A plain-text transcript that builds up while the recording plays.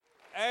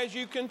As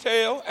you can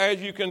tell,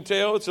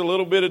 it's a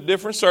little bit of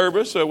different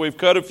service. So we've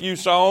cut a few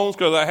songs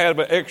because I have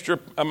an extra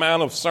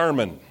amount of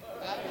sermon.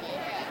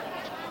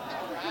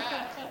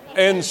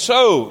 And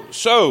so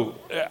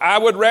I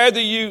would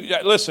rather you,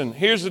 listen,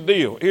 here's the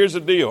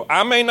deal.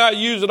 I may not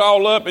use it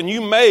all up and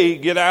you may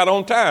get out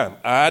on time.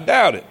 I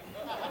doubt it.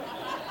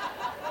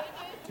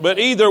 But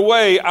either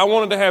way, I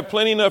wanted to have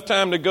plenty enough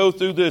time to go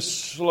through this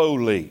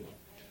slowly,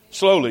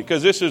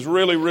 because this is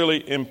really,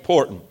 really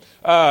important.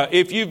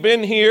 If you've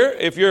been here,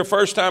 if you're a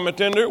first-time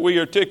attender, we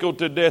are tickled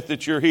to death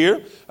that you're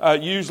here.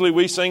 Usually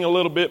we sing a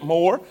little bit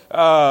more,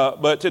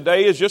 but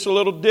today is just a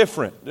little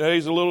different.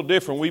 Today's a little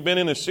different. We've been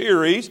in a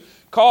series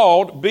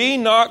called Be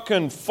Not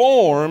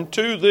Conformed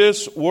to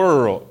This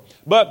World,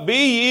 but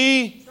be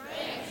ye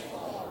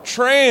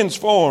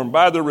transformed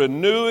by the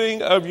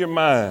renewing of your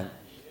mind.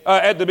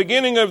 At the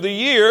beginning of the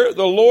year,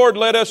 the Lord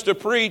led us to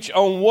preach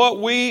on what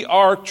we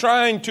are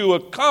trying to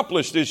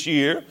accomplish this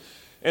year.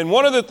 And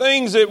one of the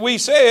things that we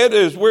said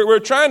is we're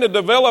trying to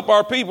develop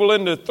our people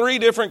into three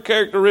different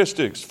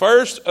characteristics.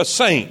 First, a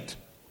saint,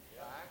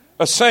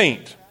 a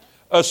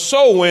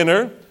soul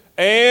winner,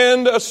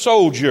 and a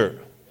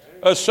soldier.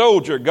 A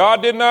soldier.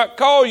 God did not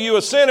call you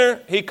a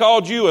sinner. He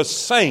called you a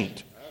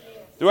saint.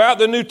 Throughout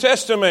the New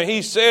Testament,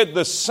 he said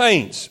the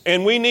saints,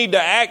 and we need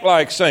to act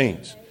like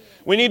saints.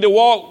 We need to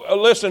walk,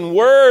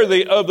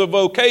 worthy of the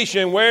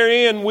vocation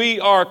wherein we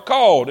are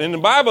called. And the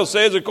Bible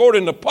says,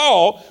 according to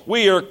Paul,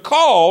 we are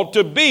called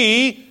to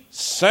be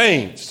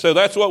saints. So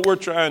that's what we're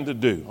trying to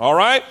do. All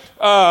right?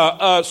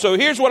 So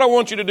here's what I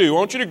want you to do. I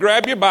want you to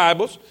grab your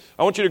Bibles.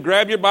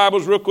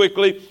 Real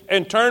quickly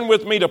and turn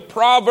with me to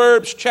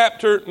Proverbs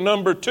chapter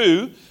number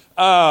 2.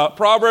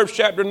 Proverbs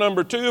chapter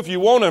number 2. If you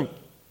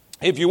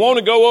want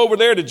to go over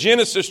there to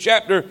Genesis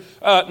chapter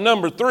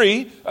number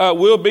 3,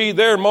 we'll be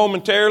there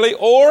momentarily.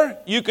 Or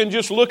you can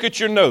just look at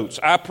your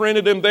notes. I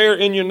printed them there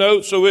in your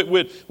notes so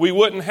we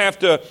wouldn't have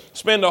to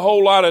spend a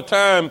whole lot of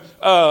time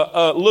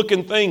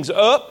looking things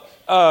up,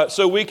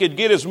 so we could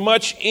get as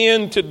much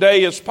in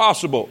today as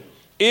possible.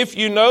 If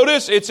you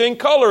notice, it's in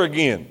color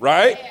again,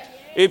 right?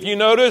 If you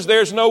notice,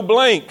 there's no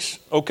blanks,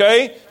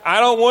 okay? I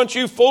don't want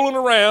you fooling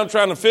around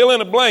trying to fill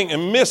in a blank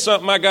and miss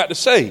something I got to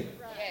say.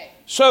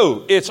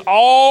 So it's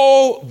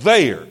all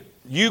there.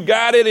 You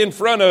got it in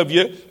front of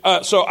you.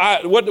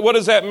 What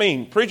does that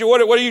mean? Preacher,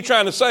 what are you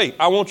trying to say?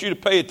 I want you to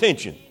pay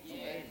attention.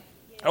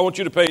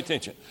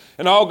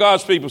 And all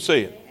God's people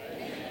say it.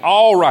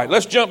 All right,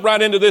 let's jump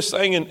right into this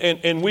thing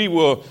and we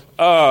will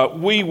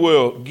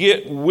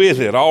get with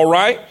it. All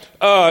right.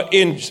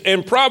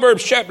 In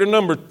Proverbs chapter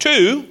number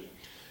 2,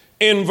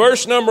 in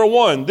verse number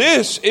 1,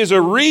 this is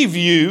a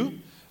review.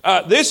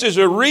 This is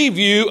a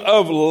review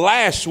of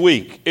last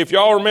week, if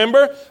y'all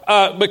remember,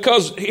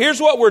 because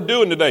here's what we're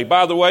doing today.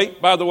 By the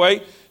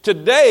way,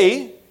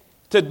 today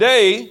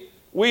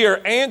we are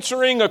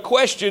answering a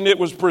question that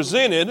was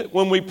presented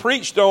when we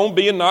preached on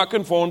being not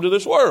conformed to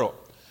this world.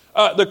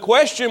 The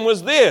question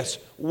was this: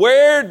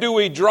 where do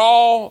we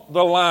draw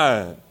the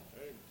line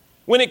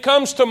when it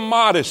comes to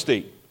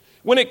modesty?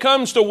 When it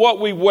comes to what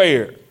we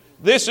wear?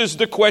 This is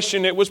the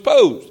question that was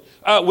posed.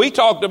 We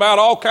talked about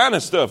all kind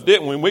of stuff,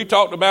 didn't we? We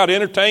talked about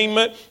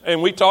entertainment,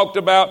 and we talked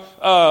about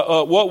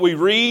what we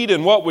read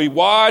and what we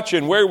watch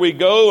and where we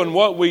go and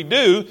what we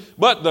do.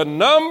 But the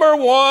number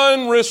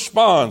one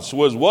response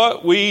was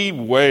what we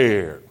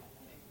wear.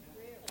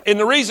 And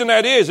the reason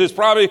that is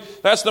probably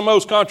that's the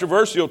most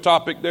controversial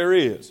topic there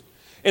is.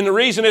 And the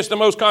reason it's the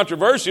most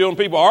controversial and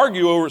people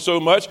argue over it so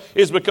much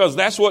is because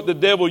that's what the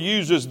devil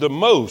uses the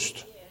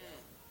most.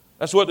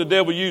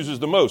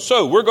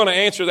 So we're going to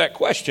answer that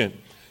question.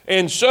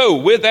 And so,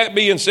 with that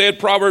being said,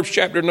 Proverbs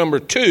chapter number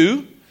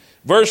 2,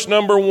 verse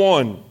number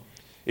 1.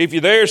 If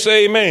you're there,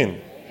 say amen.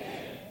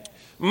 Amen.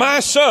 My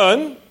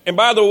son, and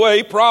by the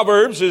way,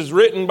 Proverbs is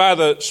written by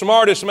the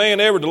smartest man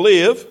ever to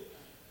live.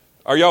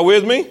 Are y'all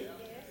with me? Yes.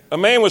 A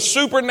man with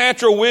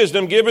supernatural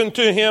wisdom given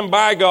to him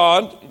by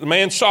God, the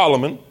man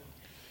Solomon.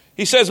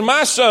 He says,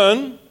 my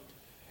son,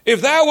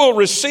 if thou wilt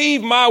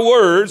receive my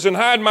words and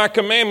hide my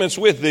commandments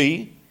with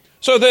thee,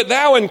 so that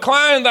thou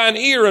incline thine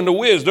ear unto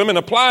wisdom and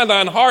apply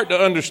thine heart to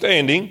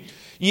understanding.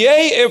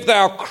 Yea, if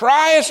thou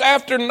criest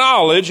after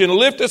knowledge and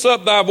liftest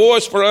up thy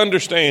voice for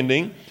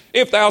understanding,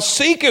 if thou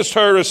seekest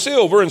her as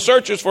silver and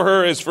searchest for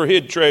her as for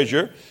hid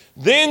treasure,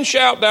 then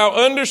shalt thou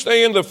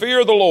understand the fear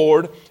of the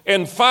Lord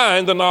and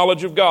find the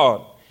knowledge of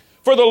God.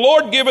 For the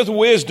Lord giveth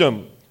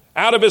wisdom.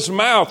 Out of his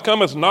mouth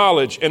cometh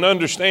knowledge and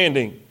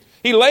understanding.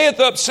 He layeth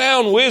up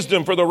sound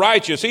wisdom for the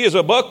righteous. He is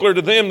a buckler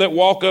to them that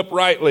walk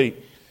uprightly.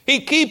 He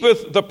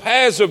keepeth the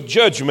paths of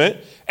judgment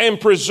and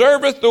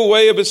preserveth the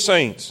way of his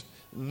saints.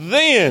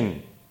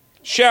 Then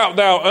shalt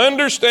thou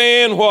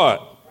understand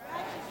what?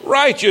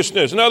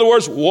 Righteousness. In other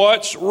words,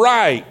 what's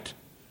right?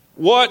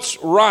 What's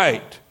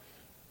right?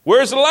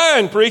 Where's the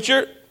line,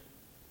 preacher?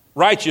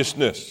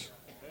 Righteousness.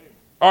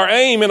 Our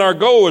aim and our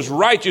goal is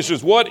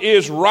righteousness. What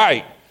is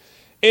right?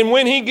 And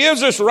when he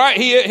gives us right,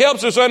 he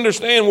helps us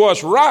understand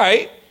what's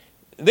right,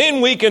 then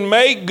we can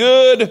make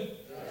good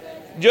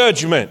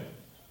judgment.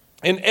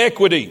 And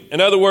equity, in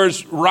other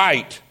words,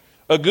 right.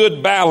 A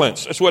good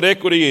balance. That's what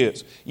equity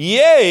is.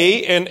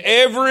 Yea, and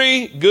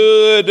every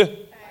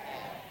good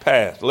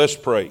path. Let's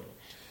pray.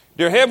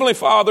 Dear Heavenly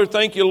Father,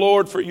 thank you,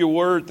 Lord, for your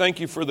word.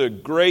 Thank you for the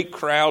great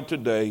crowd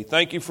today.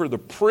 Thank you for the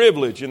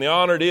privilege and the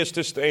honor it is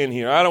to stand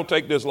here. I don't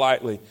take this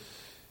lightly.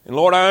 And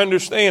Lord, I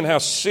understand how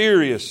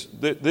serious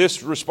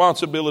this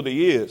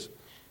responsibility is.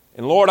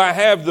 And Lord, I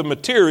have the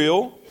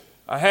material,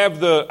 I have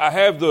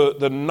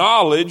the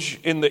knowledge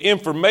and the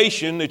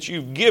information that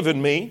you've given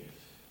me.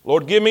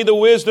 Lord, give me the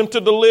wisdom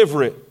to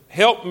deliver it.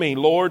 Help me,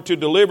 Lord, to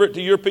deliver it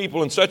to your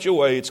people in such a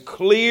way it's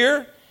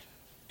clear,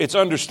 it's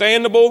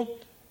understandable,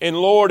 and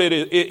Lord, it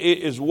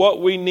is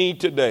what we need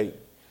today.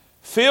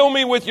 Fill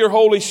me with your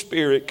Holy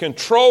Spirit.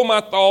 Control my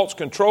thoughts,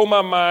 control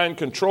my mind,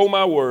 control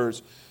my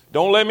words.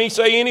 Don't let me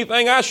say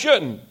anything I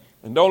shouldn't,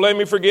 and don't let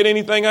me forget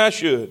anything I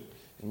should.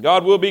 And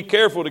God will be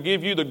careful to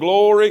give you the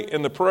glory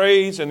and the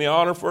praise and the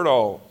honor for it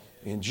all.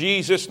 In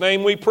Jesus'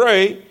 name we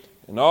pray,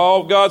 and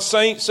all God's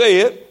saints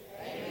say it.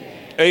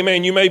 Amen.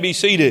 Amen. You may be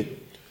seated.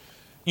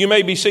 You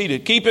may be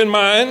seated. Keep in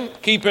mind,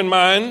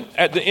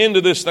 at the end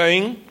of this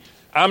thing,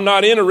 I'm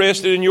not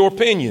interested in your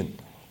opinion.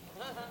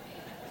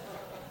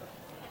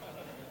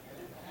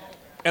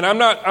 And I'm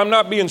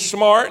not being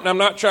smart, and I'm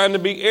not trying to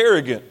be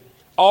arrogant.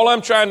 All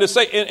I'm trying to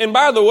say, and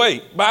by the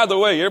way,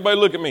 everybody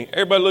look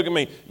at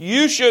me.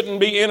 You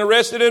shouldn't be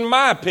interested in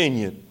my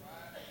opinion.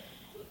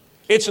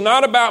 It's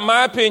not about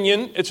my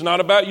opinion. It's not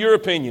about your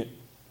opinion.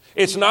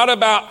 It's not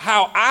about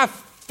how I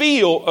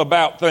feel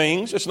about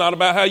things. It's not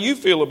about how you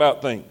feel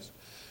about things.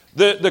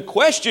 The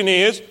question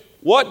is,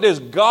 what does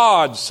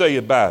God say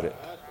about it?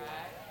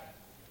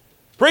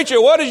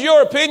 Preacher, what is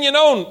your opinion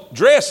on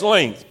dress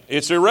length?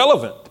 It's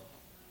irrelevant.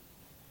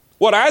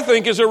 What I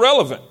think is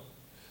irrelevant.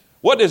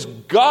 What does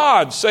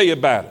God say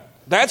about it?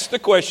 That's the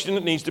question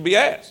that needs to be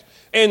asked.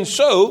 And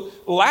so,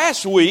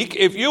 last week,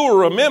 if you'll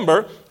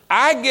remember,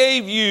 I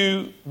gave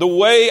you the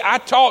way I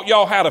taught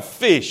y'all how to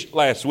fish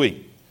last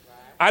week.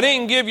 I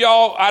didn't give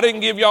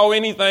y'all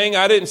anything.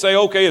 I didn't say,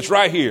 okay, it's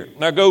right here.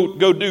 Now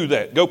go do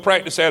that. Go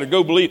practice that or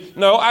go believe.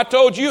 No, I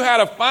told you how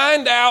to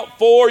find out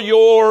for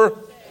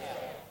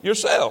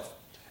yourself.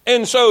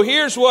 And so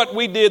here's what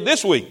we did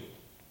this week.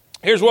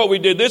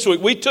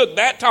 We took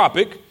that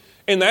topic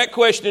and that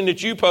question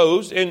that you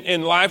posed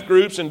in life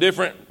groups and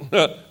different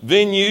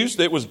venues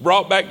that was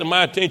brought back to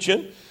my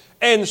attention.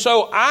 And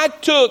so I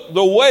took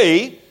the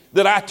way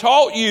that I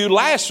taught you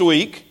last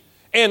week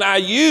and I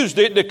used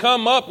it to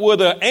come up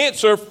with an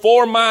answer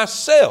for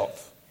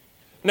myself.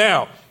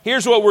 Now,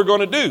 here's what we're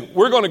going to do.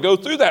 We're going to go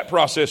through that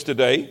process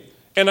today,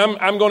 and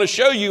I'm going to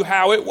show you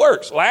how it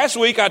works. Last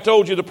week, I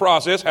told you the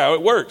process, how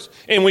it works.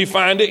 And we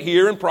find it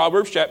here in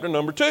Proverbs chapter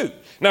number 2.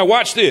 Now,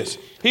 watch this.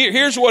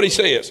 Here's what he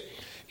says.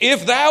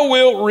 If thou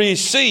wilt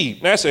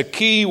receive, that's a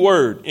key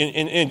word.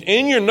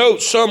 In your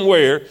notes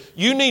somewhere,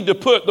 you need to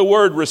put the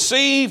word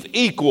receive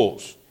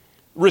equals.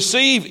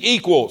 Receive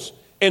equals.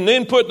 And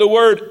then put the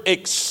word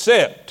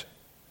accept.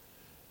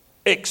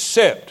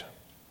 Accept.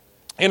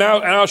 And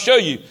I'll show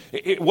you.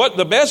 What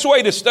the best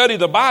way to study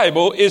the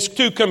Bible is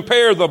to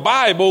compare the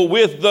Bible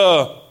with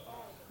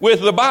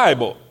the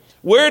Bible.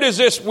 Where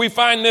does we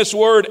find this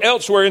word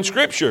elsewhere in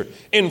Scripture?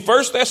 In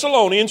 1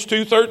 Thessalonians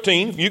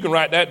 2:13, you can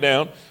write that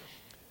down.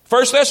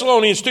 1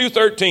 Thessalonians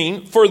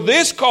 2:13, for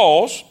this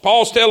cause,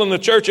 Paul's telling the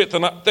church at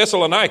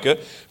Thessalonica,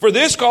 for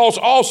this cause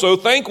also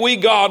thank we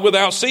God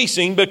without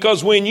ceasing,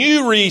 because when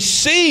you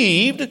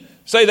received,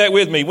 say that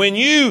with me, when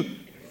you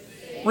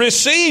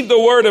received the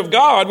word of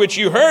God, which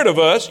you heard of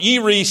us, ye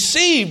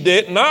received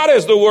it not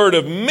as the word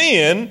of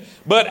men,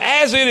 but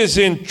as it is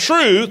in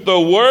truth the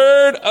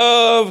word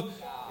of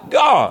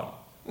God.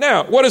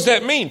 Now, what does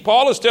that mean?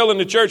 Paul is telling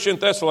the church in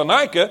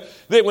Thessalonica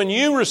that when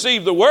you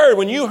received the word,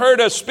 when you heard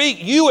us speak,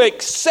 you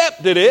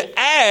accepted it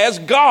as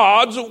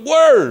God's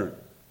word.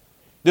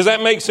 Does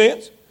that make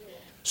sense?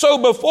 So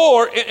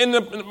before, and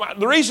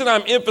the reason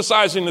I'm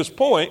emphasizing this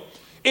point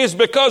is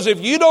because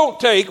if you don't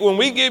take, when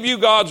we give you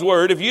God's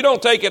word, if you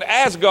don't take it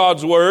as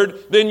God's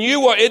word, then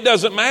it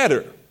doesn't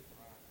matter.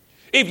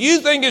 If you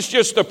think it's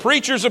just a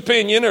preacher's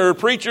opinion or a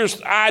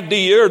preacher's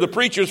idea or the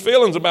preacher's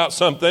feelings about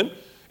something,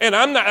 and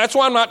that's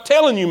why I'm not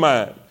telling you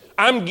mine.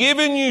 I'm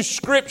giving you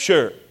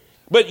Scripture.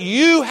 But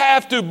you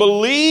have to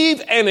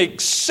believe and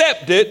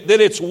accept it that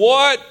it's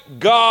what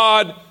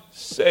God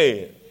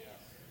said.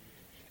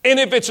 And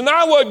if it's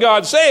not what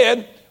God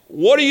said,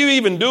 what are you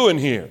even doing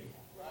here?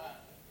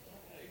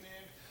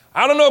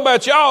 I don't know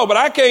about y'all, but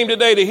I came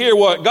today to hear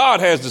what God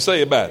has to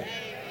say about it.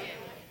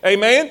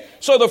 Amen?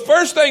 So the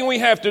first thing we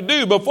have to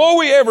do before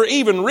we ever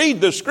even read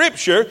the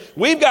Scripture,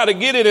 we've got to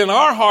get it in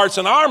our hearts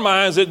and our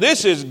minds that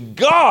this is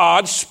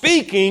God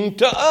speaking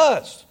to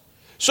us.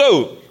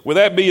 So, with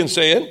that being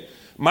said,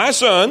 my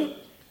son,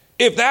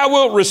 if thou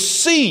wilt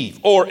receive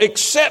or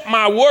accept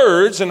my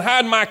words and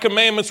hide my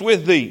commandments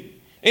with thee.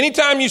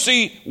 Anytime you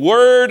see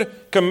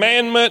word,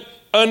 commandment,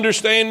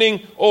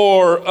 understanding,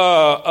 or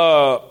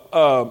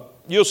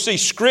you'll see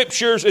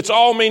scriptures, it's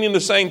all meaning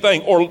the same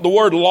thing. Or the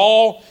word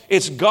law,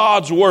 it's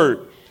God's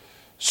word.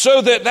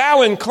 So that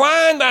thou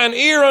incline thine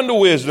ear unto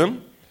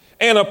wisdom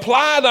and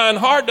apply thine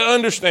heart to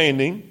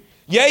understanding,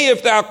 Yea,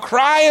 if thou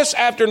criest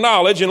after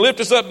knowledge and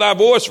liftest up thy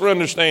voice for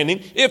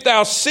understanding, if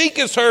thou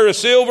seekest her as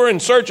silver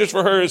and searchest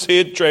for her as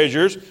hid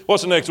treasures,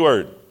 what's the next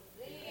word?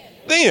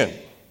 Then.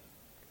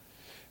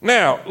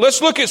 Now,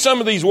 let's look at some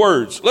of these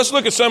words.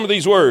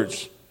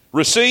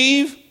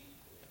 Receive,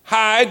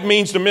 hide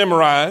means to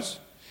memorize,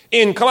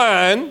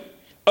 incline,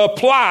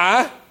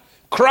 apply,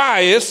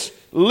 criest,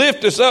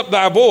 liftest up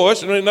thy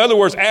voice, in other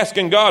words,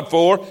 asking God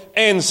for,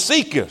 and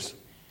seekest.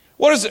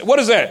 What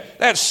is that?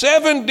 That's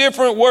 7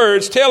 different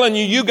words telling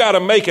you got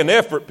to make an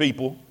effort,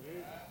 people.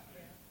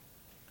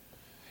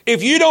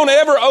 If you don't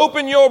ever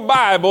open your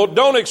Bible,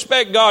 don't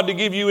expect God to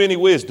give you any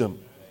wisdom.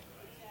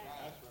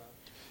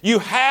 You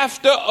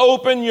have to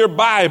open your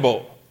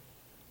Bible.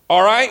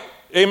 All right?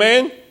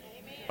 Amen?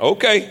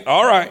 Okay,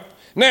 all right.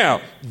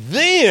 Now,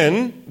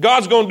 then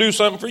God's going to do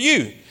something for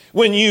you.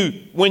 When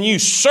you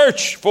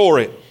search for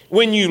it,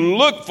 when you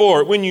look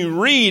for it, when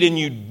you read and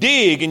you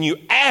dig and you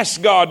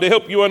ask God to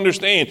help you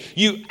understand,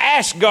 you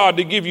ask God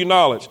to give you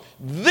knowledge,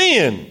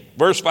 then,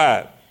 verse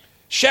 5,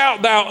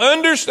 shalt thou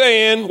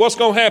understand what's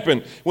going to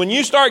happen. When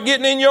you start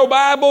getting in your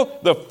Bible,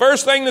 the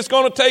first thing that's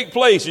going to take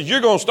place is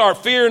you're going to start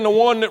fearing the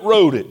one that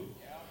wrote it.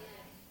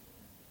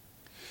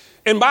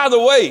 And by the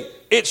way,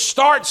 it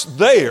starts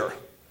there.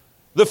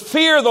 The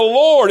fear of the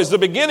Lord is the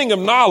beginning of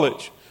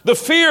knowledge. The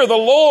fear of the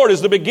Lord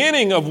is the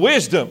beginning of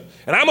wisdom.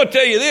 And I'm going to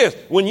tell you this,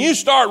 when you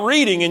start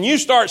reading and you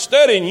start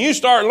studying, you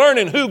start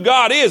learning who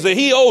God is, that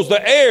He owns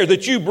the air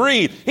that you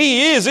breathe.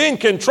 He is in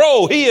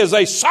control. He is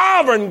a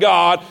sovereign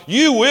God.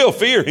 You will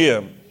fear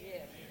Him.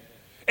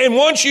 And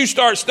once you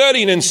start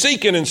studying and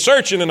seeking and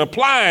searching and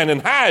applying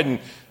and hiding,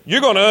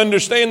 you're going to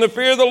understand the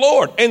fear of the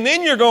Lord. And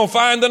then you're going to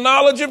find the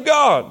knowledge of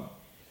God.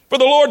 For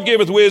the Lord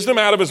giveth wisdom,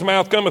 out of His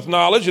mouth cometh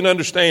knowledge and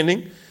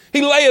understanding.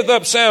 He layeth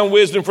up sound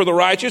wisdom for the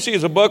righteous. He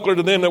is a buckler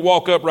to them that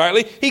walk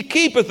uprightly. He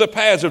keepeth the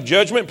paths of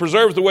judgment,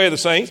 preserveth the way of the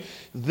saints.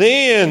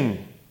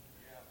 Then,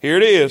 here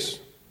it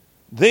is,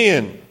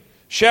 then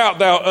shalt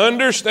thou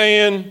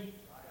understand.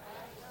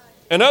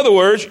 In other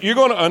words, you're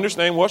going to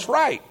understand what's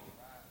right.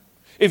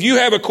 If you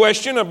have a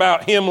question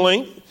about hymn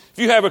length, if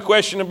you have a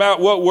question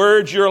about what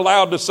words you're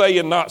allowed to say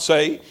and not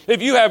say,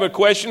 if you have a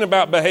question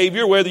about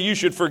behavior, whether you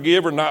should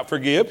forgive or not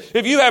forgive,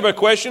 if you have a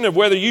question of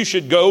whether you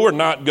should go or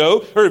not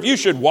go, or if you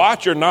should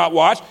watch or not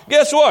watch,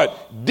 guess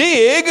what?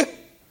 Dig,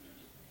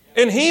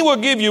 and He will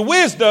give you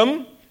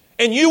wisdom,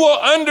 and you will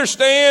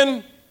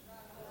understand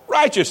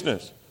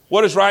righteousness.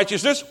 What is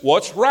righteousness?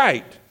 What's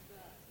right?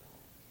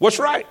 What's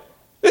right?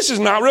 This is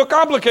not real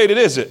complicated,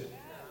 is it?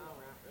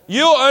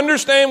 You'll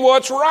understand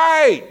what's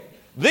right.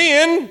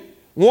 Then,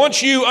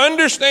 once you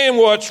understand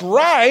what's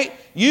right,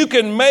 you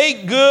can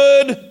make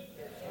good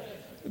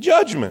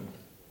judgment.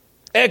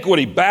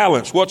 Equity,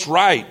 balance, what's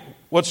right,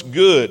 what's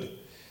good.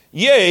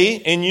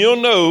 Yea, and you'll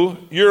know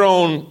you're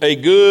on a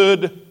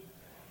good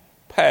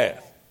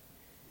path.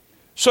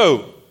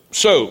 So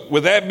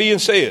with that being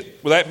said,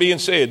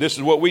 this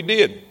is what we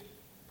did.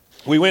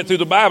 We went through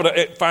the Bible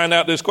to find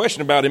out this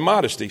question about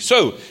immodesty.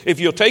 So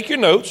if you'll take your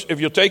notes,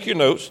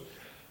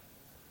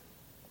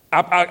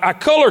 I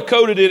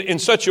color-coded it in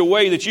such a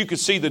way that you could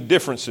see the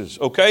differences,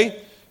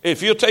 okay?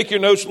 If you'll take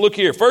your notes, look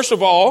here. First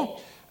of all,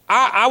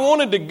 I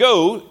wanted to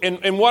go,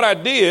 and what I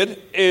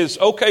did is,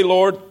 okay,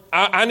 Lord,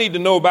 I need to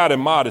know about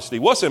immodesty.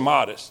 What's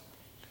immodest?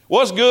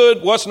 What's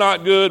good? What's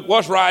not good?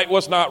 What's right?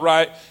 What's not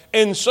right?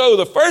 And so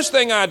the first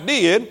thing I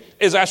did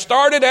is I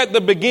started at the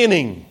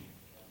beginning.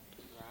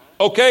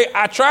 Okay,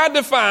 I tried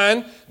to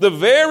find the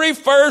very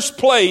first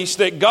place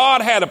that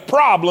God had a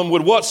problem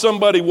with what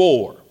somebody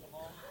wore.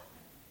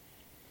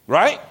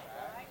 Right?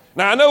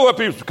 Now, I know what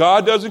people say,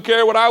 God doesn't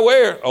care what I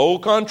wear. Au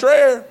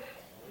contraire.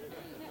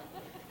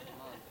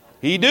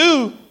 He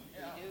do.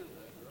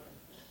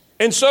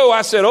 And so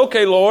I said,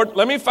 okay, Lord,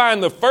 let me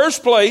find the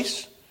first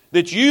place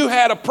that you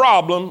had a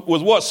problem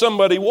with what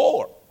somebody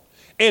wore.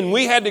 And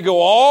we had to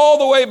go all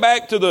the way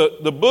back to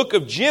the book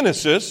of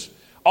Genesis,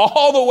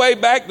 all the way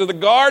back to the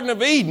Garden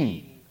of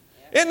Eden.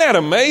 Isn't that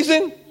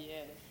amazing?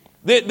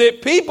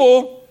 That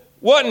people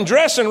wasn't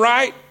dressing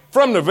right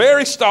from the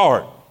very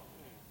start.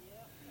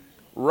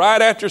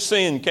 Right after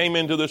sin came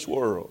into this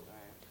world.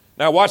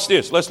 Now watch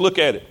this. Let's look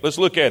at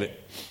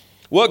it.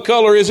 What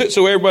color is it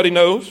so everybody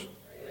knows?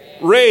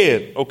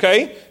 Red.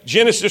 Okay.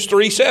 Genesis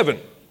 3:7.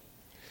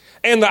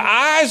 And the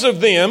eyes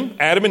of them,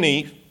 Adam and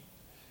Eve,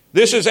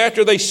 this is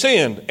after they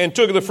sinned and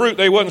took the fruit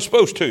they wasn't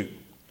supposed to.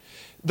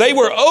 They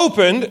were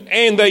opened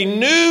and they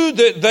knew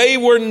that they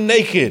were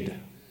naked.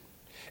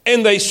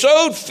 And they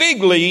sewed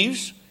fig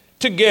leaves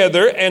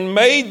together and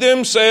made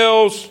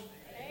themselves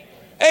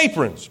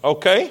aprons.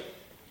 Okay.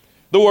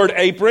 The word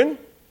apron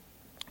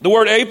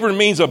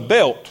means a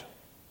belt.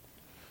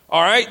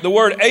 All right, the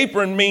word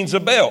apron means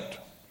a belt.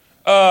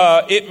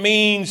 It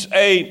means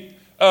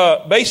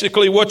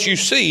basically what you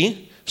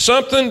see,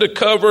 something to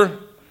cover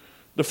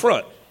the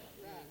front.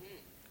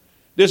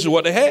 This is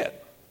what they had.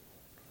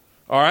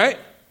 All right,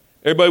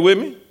 everybody with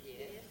me?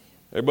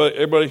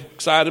 Everybody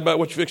excited about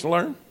what you're fixing to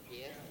learn?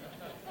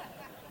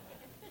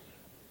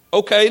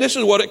 Okay, this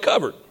is what it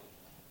covered.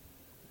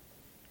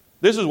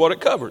 This is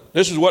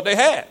what they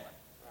had.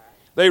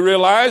 They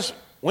realized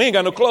we ain't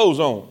got no clothes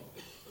on.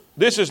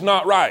 This is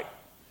not right.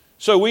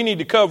 So we need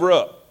to cover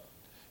up.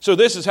 So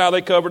this is how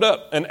they covered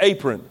up, an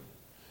apron.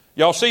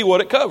 Y'all see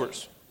what it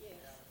covers?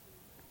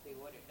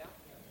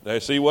 They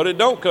see what it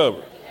don't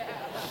cover.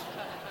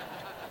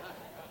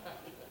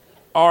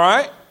 All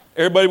right?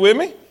 Everybody with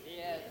me?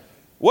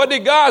 What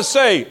did God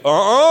say?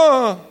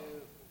 God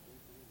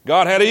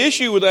had an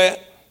issue with that.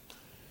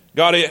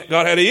 God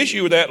had an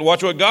issue with that.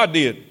 Watch what God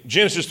did.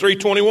 Genesis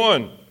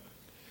 3:21.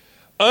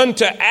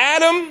 Unto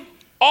Adam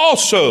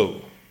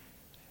also,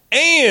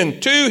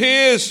 and to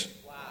his...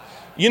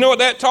 You know what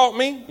that taught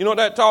me? You know what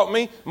that taught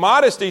me?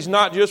 Modesty's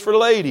not just for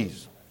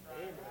ladies.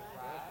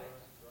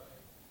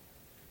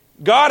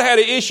 God had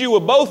an issue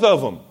with both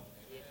of them.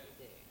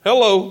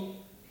 Hello.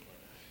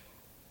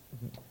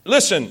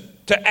 Listen,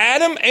 to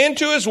Adam and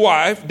to his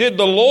wife did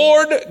the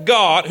Lord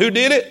God, who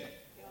did it?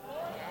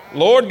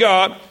 Lord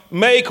God,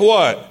 make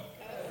what?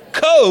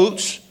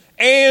 Coats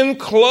and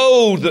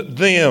clothe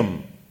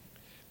them.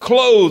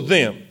 Clothe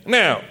them.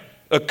 Now,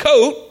 a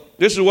coat,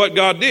 this is what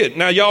God did.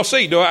 Now, y'all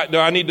see, do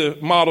I need to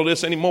model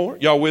this anymore?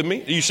 Y'all with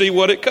me? You see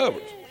what it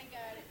covers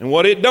and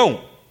what it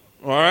don't.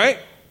 All right?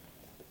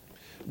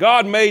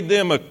 God made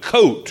them a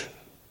coat.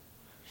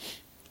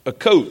 A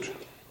coat.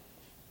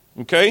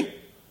 Okay?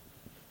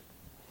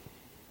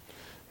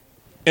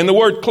 And the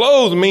word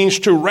clothe means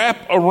to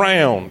wrap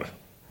around.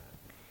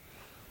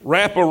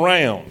 Wrap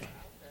around.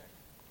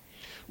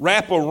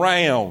 Wrap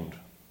around.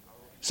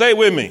 Say it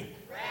with me.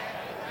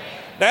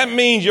 That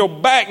means your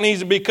back needs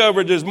to be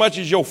covered as much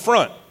as your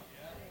front.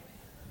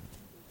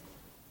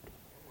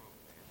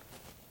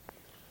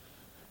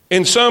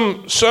 And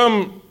some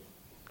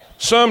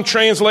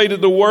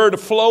translated the word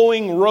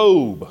flowing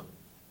robe.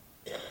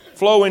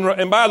 Flowing robe.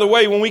 And by the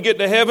way, when we get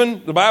to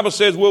heaven, the Bible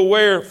says we'll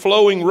wear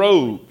flowing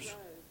robes.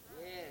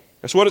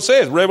 That's what it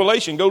says.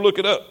 Revelation, go look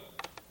it up.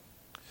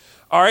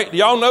 All right,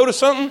 y'all notice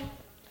something?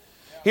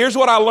 Here's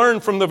what I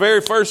learned from the very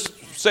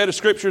first set of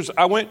scriptures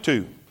I went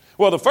to.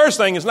 Well, the first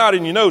thing is not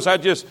in your notes. I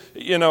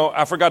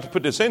forgot to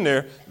put this in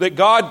there, that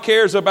God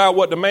cares about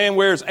what the man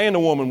wears and the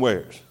woman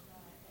wears.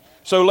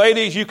 So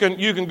ladies, you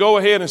can go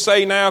ahead and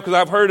say now, because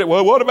I've heard it,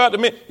 well, what about the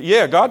men?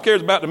 Yeah, God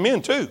cares about the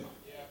men too.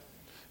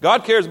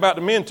 God cares about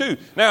the men too.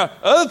 Now,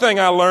 the other thing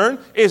I learned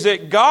is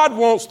that God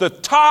wants the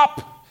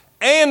top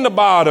and the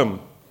bottom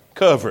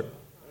covered.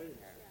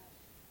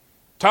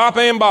 Top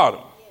and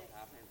bottom.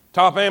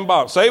 Top and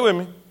bottom. Say it with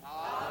me.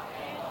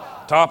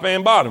 Top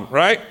and bottom,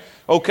 right?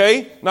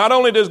 Okay, not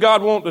only does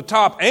God want the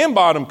top and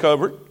bottom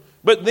covered,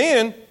 but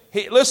then,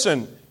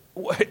 listen,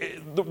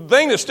 the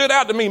thing that stood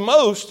out to me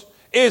most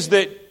is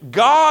that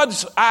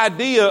God's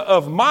idea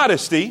of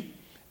modesty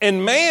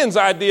and man's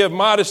idea of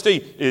modesty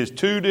is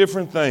two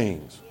different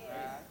things.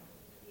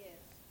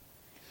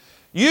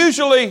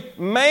 Usually,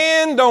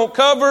 man don't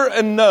cover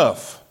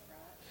enough.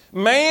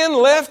 Man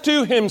left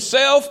to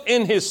himself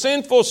in his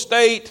sinful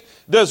state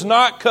does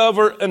not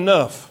cover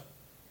enough.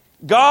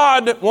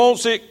 God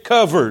wants it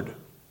covered.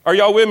 Are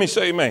y'all with me?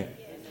 Say amen.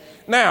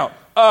 Now,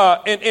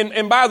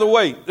 and by the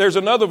way, there's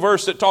another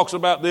verse that talks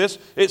about this.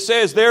 It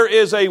says, there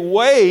is a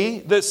way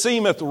that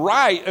seemeth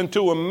right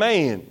unto a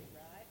man,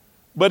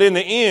 but in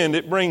the end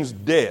it brings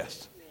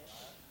death.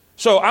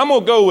 So I'm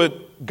going to go with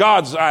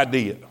God's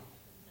idea.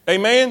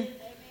 Amen?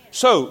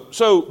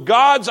 So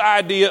God's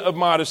idea of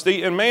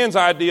modesty and man's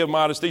idea of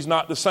modesty is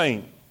not the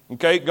same.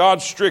 Okay?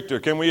 God's stricter.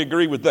 Can we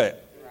agree with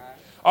that?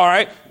 All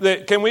right.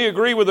 Can we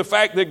agree with the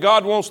fact that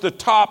God wants the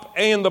top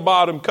and the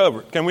bottom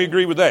covered? Can we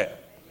agree with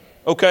that?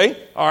 Okay.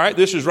 All right.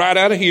 This is right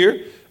out of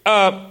here.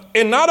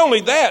 And not only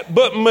that,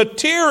 but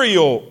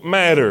material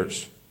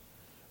matters.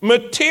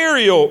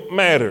 Material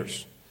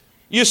matters.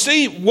 You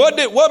see, what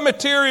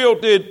material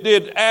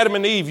did Adam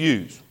and Eve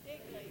use?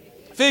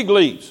 Fig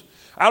leaves.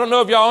 I don't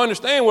know if y'all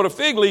understand what a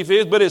fig leaf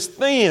is, but it's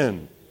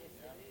thin.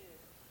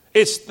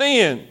 It's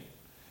thin.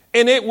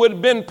 And it would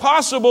have been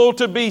possible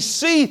to be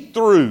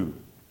see-through.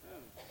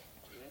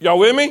 Y'all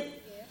with me?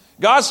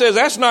 God says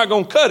that's not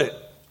going to cut it.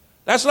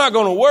 That's not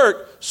going to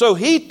work. So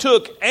he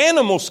took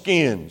animal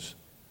skins.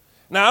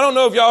 Now, I don't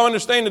know if y'all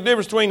understand the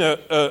difference between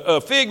a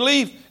fig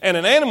leaf and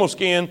an animal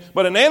skin,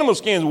 but an animal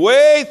skin is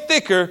way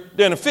thicker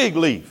than a fig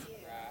leaf.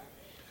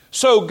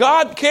 So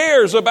God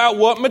cares about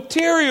what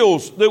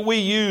materials that we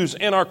use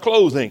in our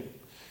clothing.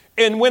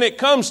 And when it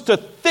comes to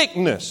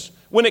thickness,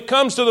 when it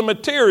comes to the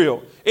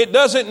material, it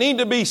doesn't need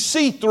to be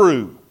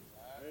see-through.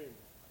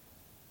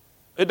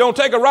 It don't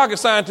take a rocket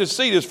scientist to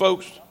see this,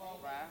 folks.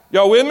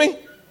 Y'all with me?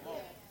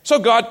 So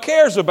God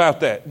cares about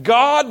that.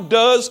 God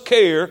does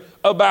care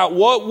about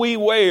what we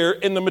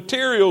wear and the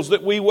materials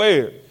that we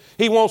wear.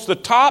 He wants the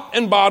top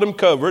and bottom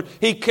covered.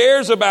 He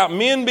cares about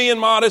men being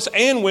modest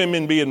and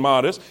women being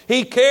modest.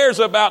 He cares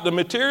about the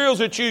materials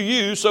that you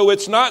use so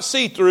it's not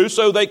see-through,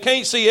 so they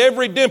can't see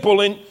every dimple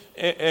in.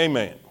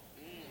 Amen.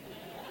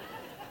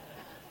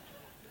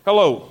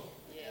 Hello.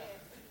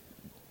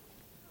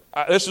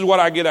 This is what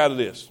I get out of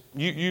this.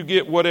 You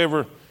get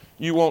whatever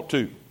you want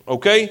to.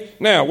 Okay?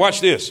 Now,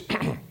 watch this.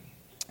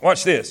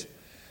 Watch this.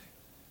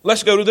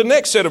 Let's go to the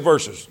next set of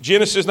verses.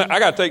 Genesis 9. I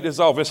got to take this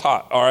off. It's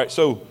hot. All right.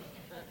 So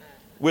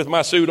with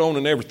my suit on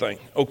and everything.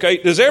 Okay,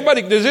 does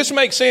this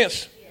make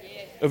sense?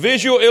 Yes. A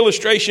visual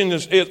illustration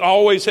it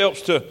always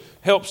helps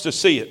to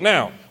see it.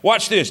 Now,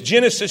 watch this.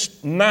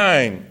 Genesis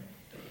 9.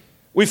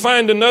 We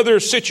find another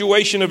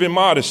situation of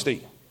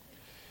immodesty.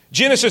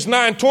 Genesis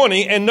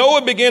 9:20, and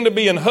Noah began to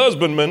be an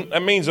husbandman,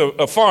 that means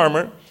a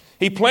farmer.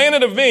 He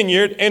planted a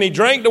vineyard and he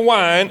drank the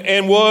wine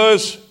and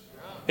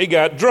he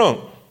got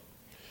drunk.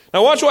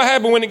 Now watch what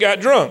happened when he got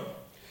drunk.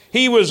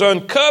 He was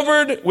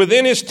uncovered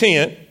within his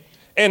tent,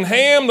 and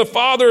Ham, the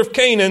father of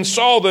Canaan,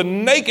 saw the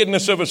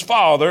nakedness of his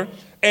father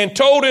and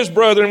told his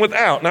brethren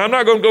without. Now I'm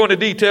not going to go into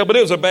detail, but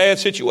it was a bad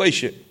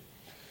situation.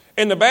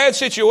 And the bad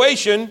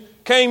situation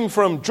came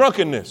from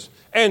drunkenness.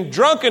 And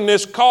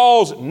drunkenness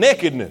caused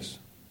nakedness.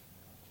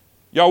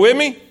 Y'all with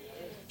me?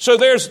 So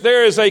there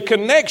is a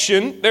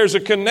connection. There's a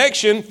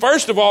connection,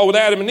 first of all, with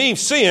Adam and Eve,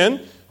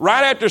 sin.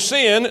 Right after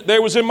sin,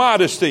 there was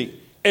immodesty.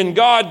 And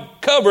God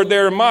covered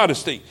their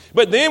immodesty.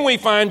 But then we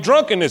find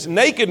drunkenness.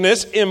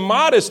 Nakedness,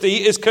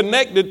 immodesty is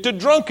connected to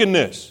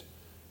drunkenness.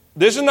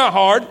 This is not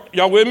hard.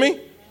 Y'all with me?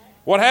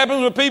 What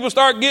happens when people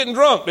start getting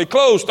drunk? Their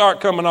clothes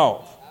start coming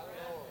off.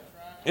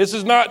 This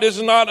is not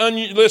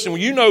unusual. Listen,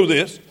 you know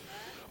this.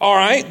 All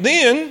right.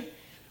 Then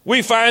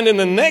we find in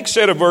the next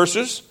set of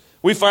verses,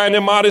 we find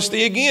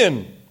immodesty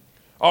again.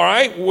 All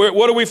right,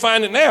 what do we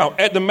find it now?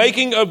 At the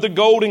making of the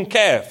golden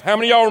calf. How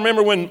many of y'all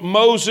remember when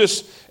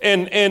Moses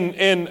and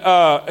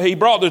he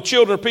brought the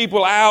children of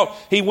people out?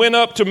 He went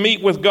up to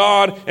meet with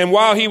God, and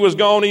while he was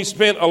gone, he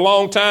spent a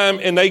long time,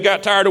 and they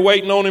got tired of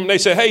waiting on him. They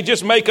said, "Hey,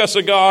 just make us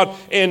a god."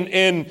 And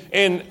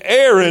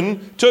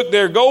Aaron took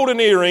their golden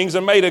earrings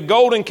and made a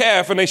golden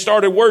calf, and they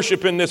started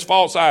worshiping this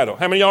false idol.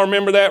 How many of y'all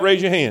remember that?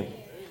 Raise your hand.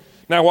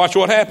 Now watch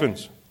what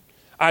happens.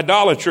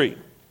 Idolatry.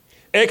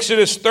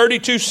 Exodus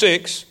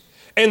 32:6.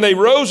 And they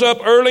rose up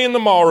early in the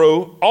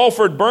morrow,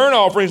 offered burnt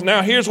offerings.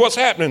 Now here's what's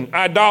happening.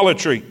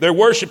 Idolatry. They're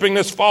worshiping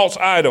this false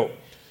idol.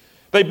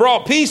 They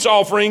brought peace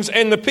offerings,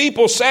 and the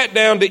people sat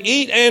down to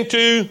eat and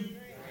to...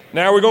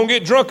 Now we're going to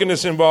get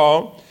drunkenness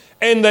involved.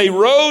 And they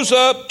rose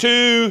up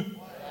to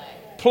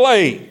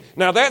play.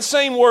 Now that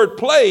same word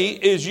play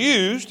is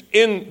used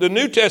in the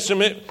New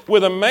Testament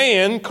with a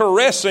man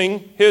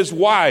caressing his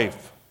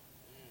wife.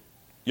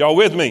 Y'all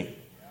with me?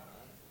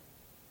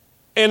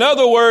 In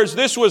other words,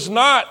 this was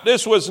not,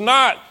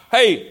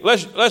 hey,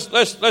 let's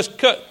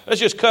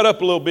just cut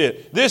up a little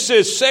bit. This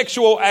is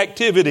sexual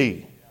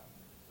activity.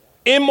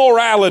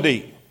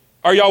 Immorality.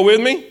 Are y'all with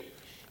me?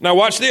 Now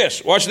watch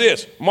this.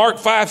 Mark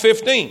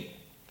 5:15.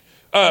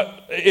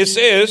 It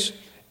says,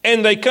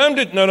 and they come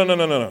to,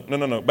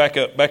 no. Back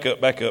up.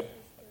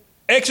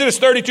 Exodus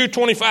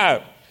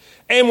 32:25.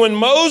 And when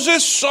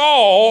Moses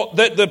saw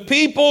that the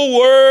people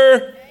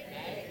were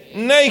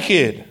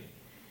naked.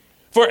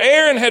 For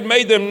Aaron had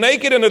made them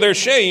naked unto their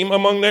shame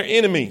among their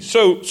enemies.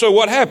 So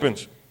what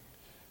happens?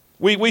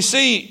 We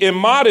see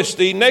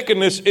immodesty,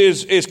 nakedness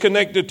is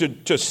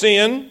connected to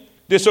sin,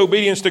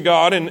 disobedience to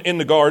God in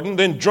the garden,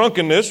 then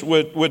drunkenness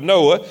with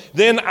Noah,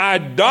 then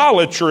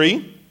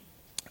idolatry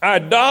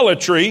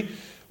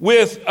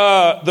with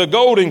the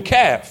golden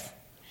calf.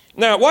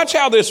 Now watch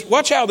how this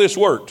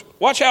worked.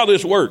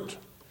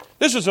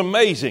 This is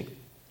amazing.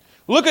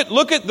 Look at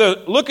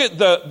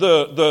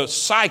the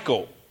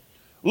cycle.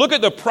 Look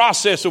at the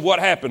process of what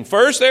happened.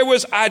 First, there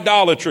was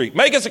idolatry.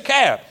 Make us a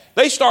calf.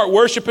 They start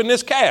worshiping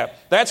this calf.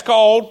 That's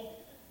called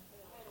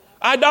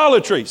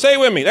idolatry. Say it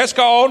with me. That's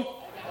called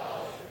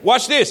idolatry.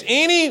 Watch this.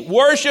 Any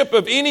worship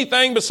of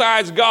anything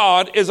besides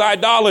God is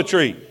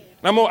idolatry.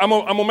 I'm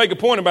going to make a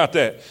point about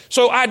that.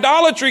 So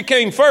idolatry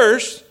came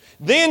first,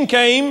 then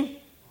came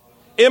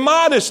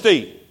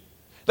immodesty.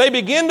 They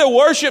begin to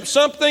worship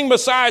something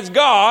besides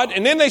God,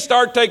 and then they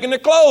start taking their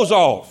clothes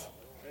off.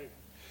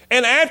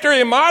 And after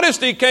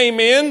immodesty came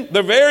in,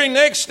 the very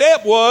next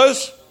step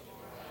was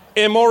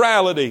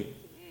immorality.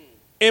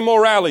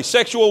 Immorality,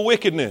 sexual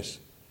wickedness,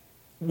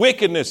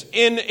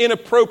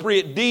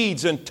 inappropriate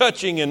deeds and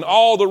touching and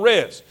all the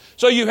rest.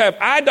 So you have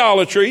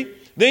idolatry,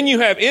 then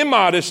you have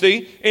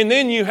immodesty, and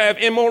then you have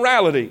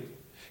immorality.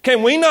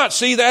 Can we not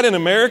see that in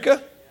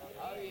America?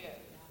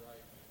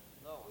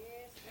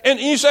 And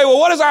you say, well,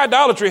 what does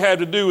idolatry have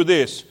to do with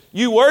this?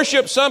 You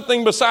worship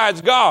something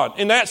besides God,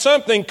 and that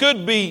something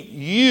could be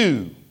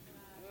you.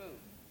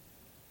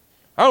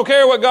 I don't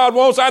care what God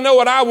wants. I know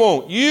what I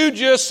want. You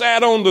just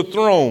sat on the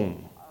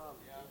throne.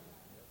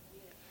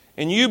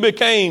 And you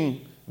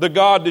became the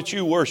God that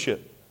you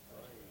worship.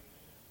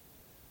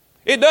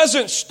 It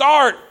doesn't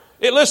start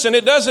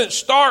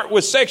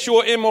with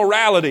sexual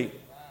immorality.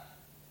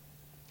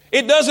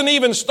 It doesn't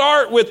even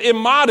start with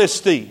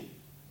immodesty.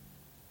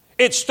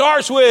 It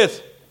starts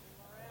with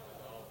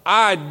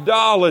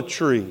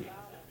idolatry.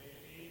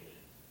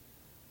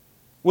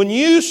 When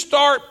you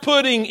start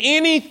putting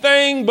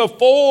anything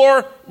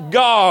before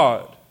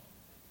God.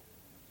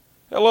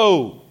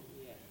 Hello.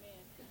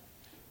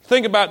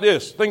 Think about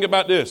this.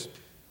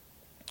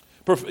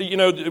 You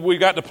know, we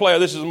got to play.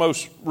 This is the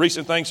most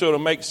recent thing, so it'll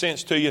make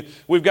sense to you.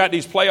 We've got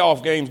these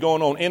playoff games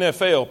going on.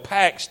 NFL,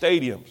 packed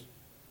stadiums.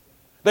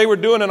 They were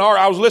doing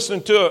I was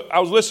listening to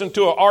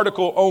an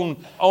article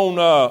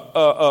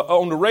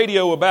on the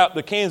radio about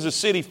the Kansas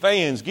City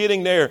fans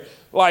getting there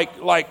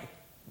like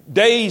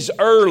days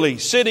early,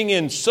 sitting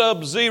in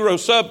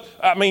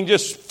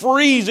just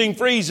freezing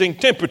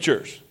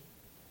temperatures.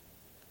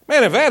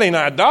 Man, if that ain't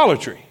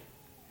idolatry,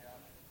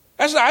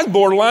 that's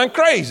borderline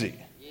crazy.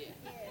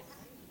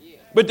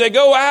 But they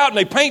go out and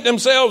they paint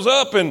themselves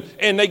up and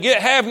they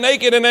get half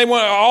naked and they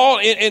want all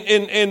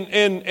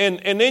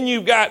and then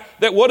you've got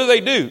that. What do they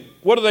do?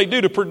 What do they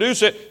do to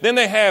produce it? Then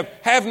they have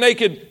half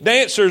naked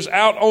dancers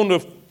out on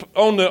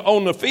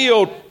the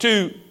field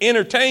to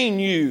entertain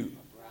you.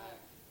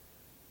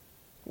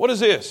 What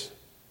is this?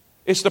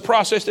 It's the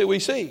process that we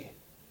see.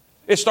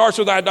 It starts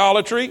with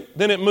idolatry,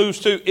 then it moves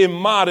to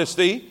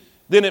immodesty,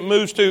 then it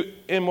moves to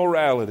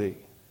immorality.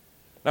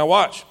 Now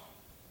watch.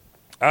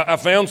 I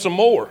found some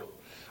more.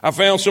 I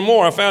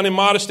found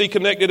immodesty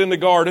connected in the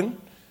garden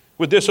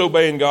with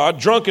disobeying God,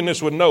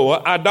 drunkenness with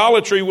Noah,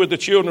 idolatry with the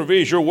children of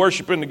Israel,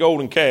 worshiping the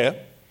golden calf.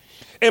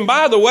 And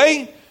by the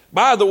way,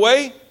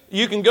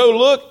 you can go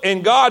look,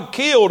 and God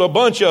killed a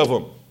bunch of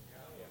them.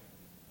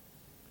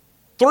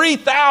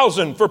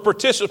 3,000 for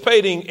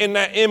participating in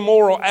that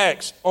immoral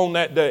acts on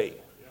that day.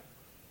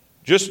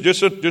 Just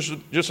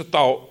a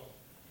thought.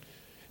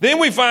 Then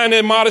we find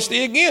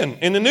immodesty again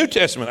in the New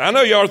Testament. I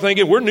know y'all are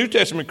thinking, we're New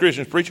Testament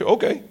Christians, preacher.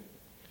 Okay.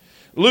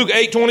 Luke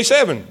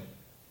 8:27.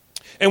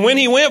 And when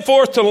he went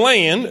forth to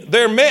land,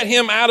 there met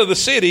him out of the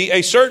city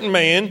a certain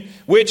man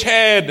which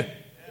had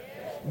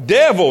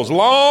devils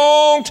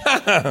long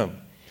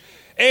time.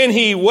 And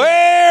he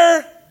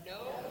wear no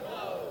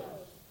clothes.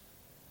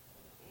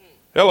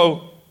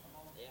 Hello.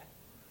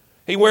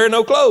 He wear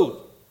no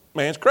clothes.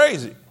 Man's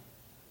crazy.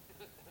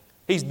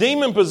 He's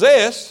demon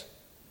possessed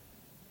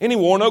and he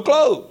wore no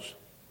clothes.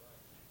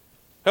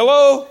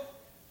 Hello.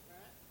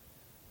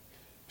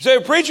 You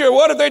say, preacher,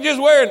 what if they're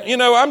just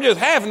wearing, I'm just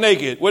half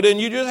naked. Well, then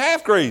you just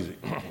half crazy.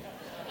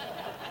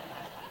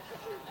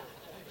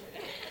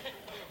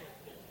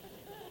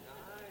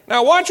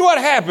 Now watch what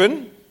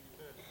happened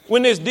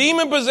when this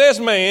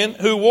demon-possessed man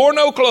who wore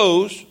no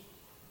clothes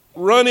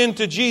run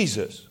into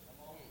Jesus.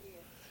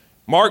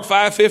 Mark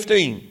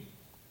 5:15.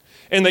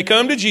 And they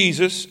come to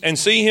Jesus and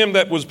see him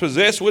that was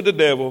possessed with the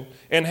devil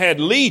and had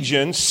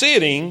legion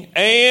sitting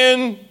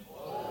and...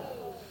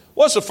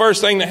 What's the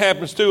first thing that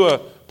happens to a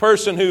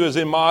person who is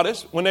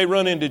immodest when they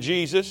run into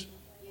Jesus?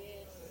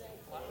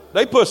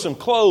 They put some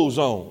clothes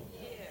on.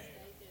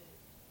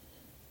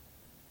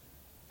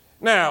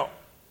 Now,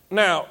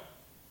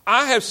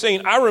 I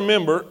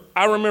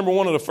remember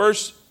one of the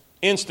first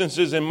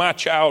instances in my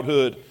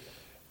childhood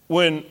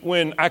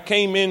when I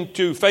came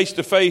into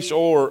face-to-face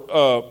or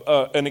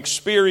an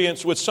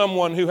experience with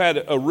someone who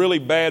had a really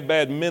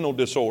bad mental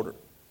disorder.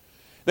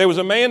 There was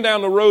a man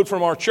down the road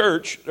from our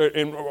church,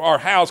 in our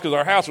house, because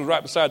our house was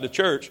right beside the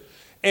church,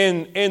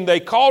 and they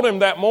called him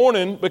that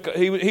morning because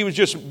he was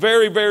just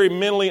very, very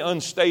mentally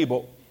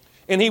unstable.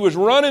 And he was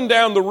running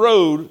down the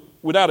road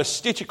without a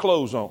stitch of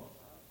clothes on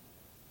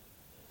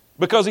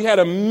because he had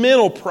a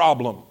mental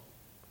problem,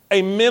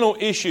 a mental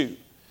issue.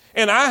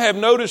 And I have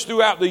noticed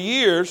throughout the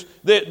years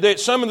that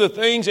some of the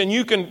things, and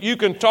you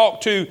can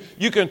talk to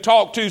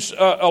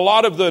a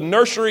lot of the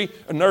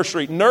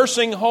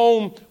nursing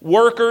home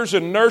workers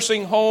and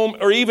nursing home,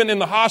 or even in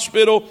the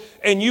hospital,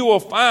 and you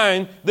will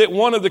find that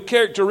one of the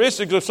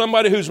characteristics of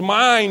somebody whose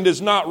mind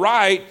is not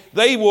right,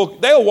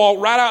 they'll walk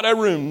right out that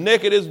room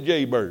naked as a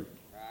jaybird,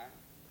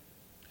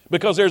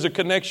 because there's a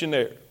connection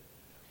there.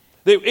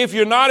 That if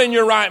you're not in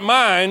your right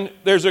mind,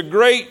 there's a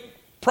great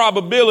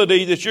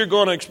probability that you're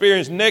going to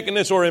experience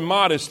nakedness or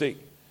immodesty.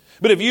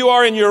 But if you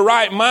are in your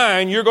right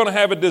mind, you're going to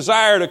have a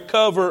desire to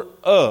cover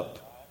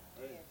up.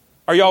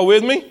 Are y'all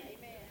with me?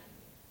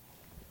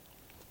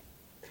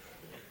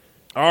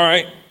 All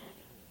right.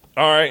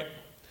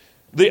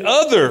 The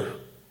other,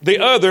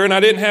 and I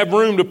didn't have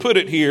room to put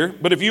it here,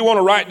 but if you want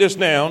to write this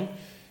down,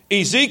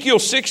 Ezekiel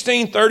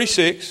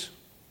 16:36,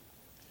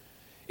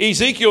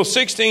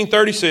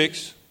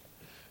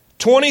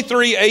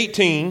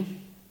 23:18,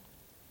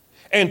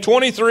 and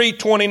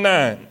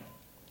 23:29.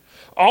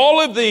 All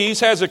of these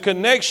has a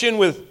connection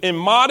with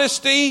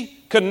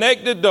immodesty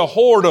connected to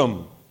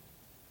whoredom.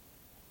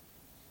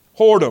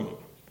 Whoredom.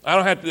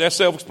 That's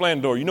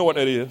self-explanatory. You know what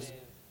that is.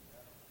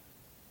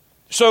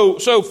 So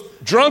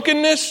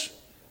drunkenness,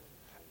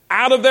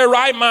 out of their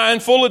right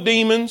mind, full of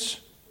demons,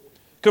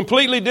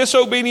 completely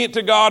disobedient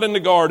to God in the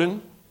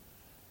garden.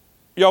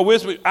 Y'all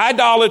with me?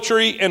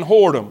 Idolatry and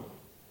whoredom.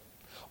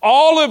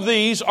 All of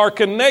these are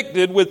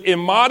connected with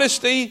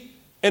immodesty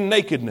and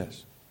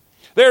nakedness.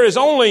 There is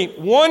only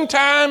one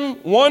time,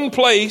 one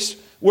place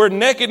where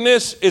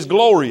nakedness is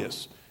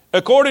glorious.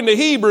 According to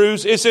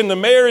Hebrews, it's in the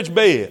marriage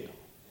bed.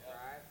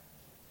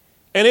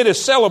 And it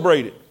is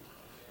celebrated.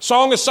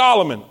 Song of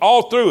Solomon,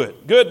 all through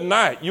it. Good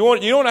night. You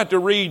don't have to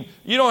read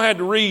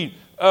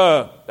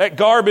that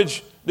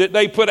garbage that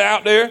they put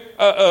out there.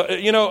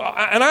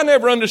 And I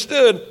never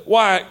understood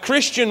why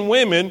Christian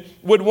women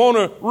would want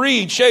to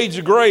read Shades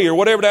of Grey or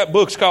whatever that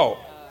book's called.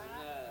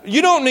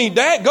 You don't need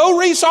that. Go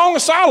read Song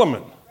of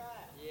Solomon.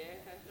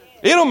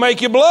 It'll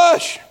make you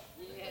blush.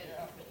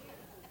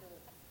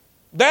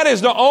 That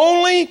is the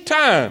only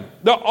time,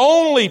 the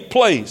only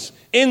place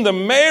in the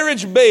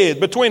marriage bed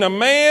between a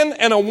man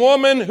and a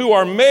woman who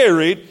are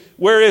married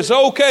where it's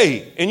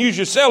okay and you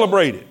should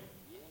celebrate it.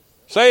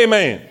 Say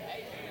amen.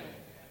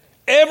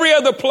 Every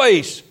other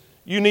place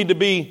you need to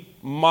be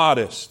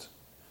modest.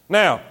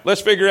 Now,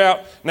 let's figure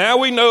out, now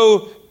we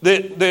know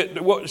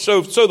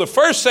so the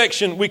first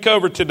section we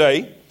covered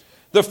today,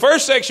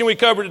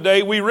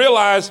 we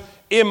realize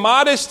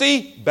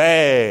immodesty,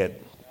 bad.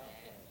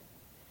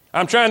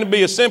 I'm trying to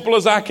be as simple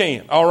as I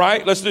can, all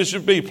right? Let's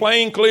just be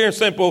plain, clear, and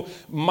simple.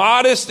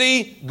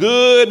 Modesty,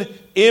 good.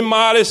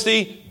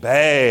 Immodesty,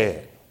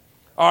 bad.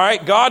 All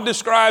right? God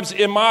describes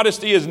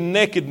immodesty as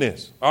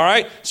nakedness, all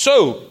right?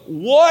 So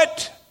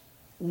what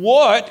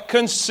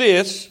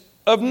consists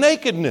of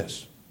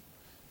nakedness?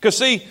 Because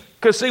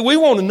see, we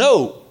want to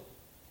know.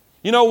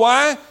 You know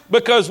why?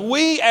 Because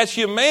we as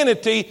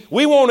humanity,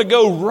 we want to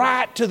go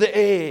right to the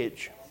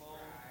edge,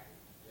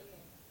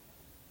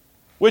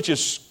 which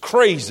is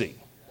crazy.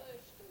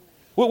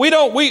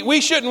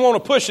 We shouldn't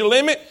want to push a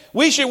limit.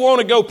 We should want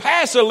to go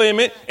past a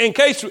limit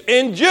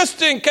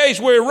just in case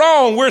we're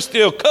wrong, we're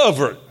still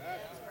covered.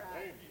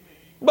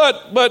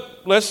 But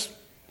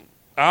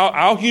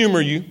I'll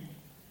humor you.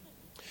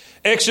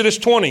 Exodus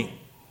 20.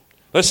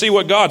 Let's see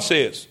what God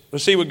says.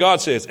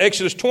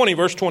 Exodus 20,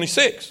 verse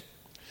 26.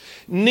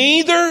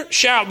 Neither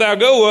shalt thou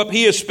go up.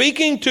 He is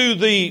speaking to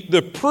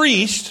the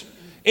priest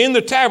in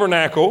the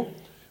tabernacle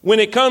when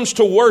it comes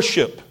to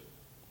worship.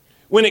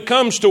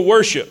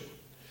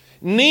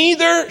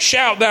 Neither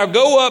shalt thou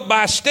go up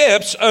by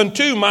steps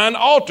unto mine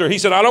altar. He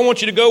said, I don't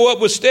want you to go up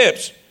with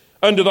steps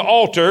unto the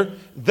altar,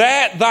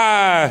 that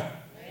thy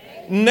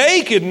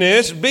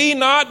nakedness be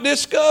not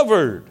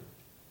discovered.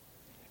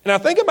 Now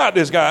think about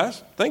this,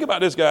 guys.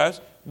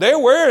 They're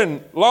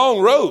wearing long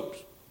robes.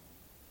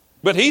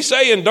 But he's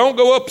saying, don't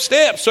go up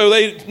steps so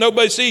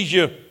nobody sees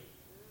you.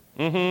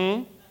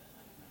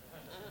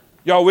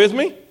 Y'all with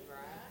me?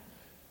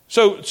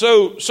 So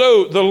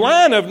the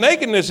line of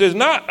nakedness is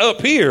not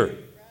up here.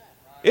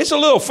 It's a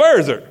little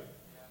further.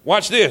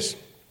 Watch this.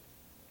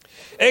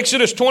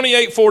 Exodus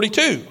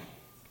 28:42.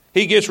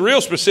 He gets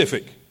real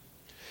specific.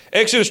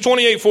 Exodus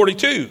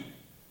 28:42.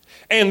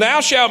 And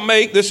thou shalt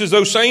make, this is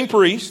those same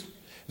priests,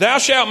 thou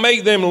shalt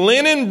make them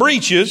linen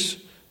breeches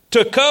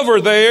to cover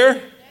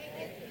their.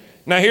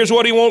 Now here's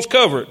what he wants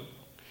covered.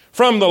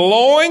 From the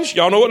loins,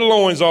 y'all know what the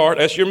loins are.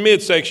 That's your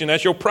midsection.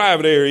 That's your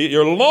private area.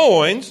 Your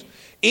loins,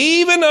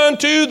 even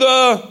unto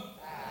the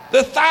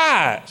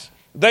thighs,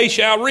 they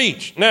shall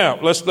reach. Now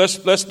let's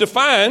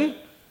define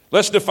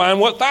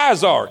what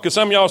thighs are. Because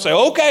some of y'all say,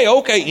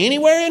 okay,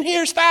 anywhere in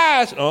here's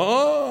thighs.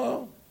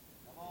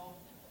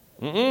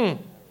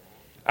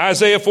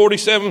 Isaiah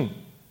 47,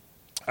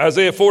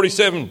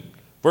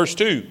 verse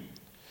 2.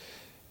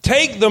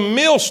 Take the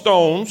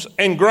millstones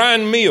and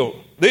grind meal.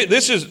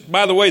 This is,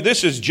 by the way,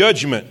 this is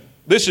judgment.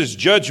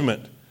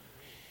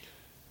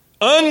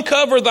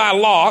 Uncover thy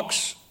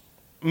locks,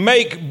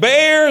 make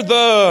bare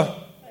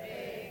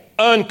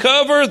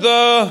uncover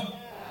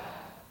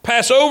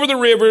pass over the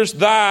rivers,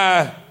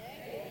 thy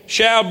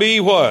shall be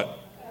what?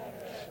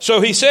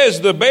 So he says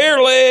the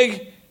bare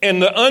leg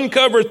and the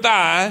uncovered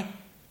thigh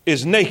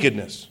is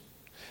nakedness.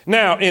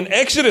 Now in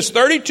Exodus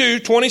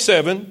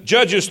 32:27,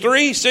 Judges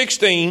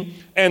 3:16,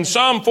 and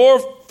Psalm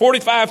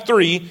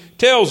 45:3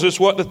 tells us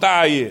what the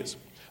thigh is.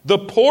 The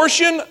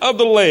portion of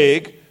the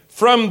leg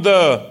from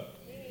the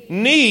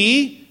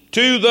knee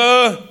to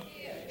the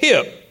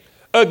hip,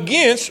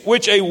 against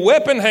which a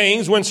weapon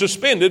hangs when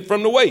suspended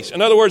from the waist.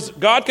 In other words,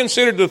 God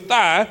considered the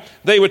thigh.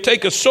 They would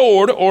take a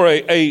sword or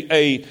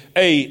a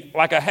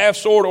like a half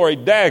sword or a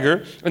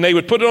dagger, and they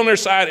would put it on their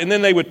side, and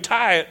then they would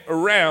tie it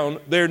around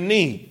their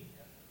knee.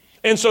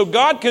 And so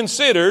God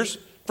considers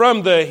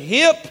from the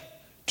hip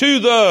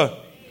to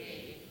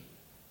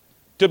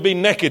be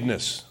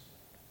nakedness.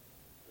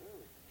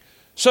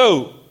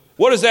 So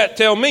what does that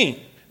tell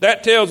me?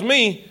 That tells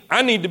me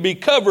I need to be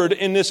covered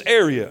in this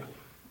area.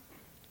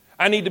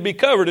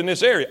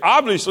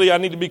 Obviously, I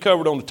need to be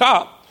covered on the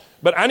top,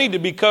 but I need to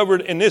be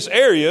covered in this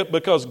area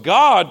because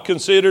God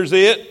considers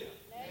it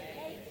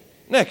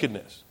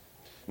nakedness.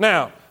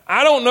 Now,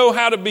 I don't know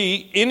how to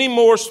be any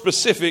more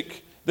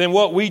specific than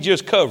what we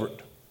just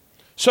covered.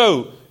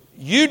 So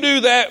you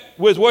do that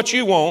with what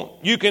you want.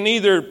 You can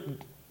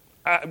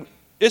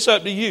it's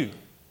up to you.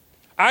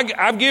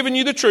 I've given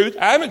you the truth.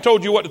 I haven't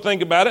told you what to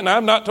think about it, and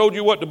I've not told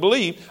you what to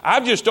believe.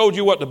 I've just told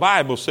you what the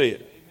Bible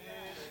said.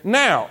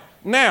 Now,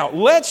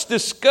 let's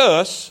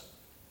discuss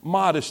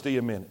modesty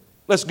a minute.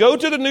 Let's go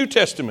to the New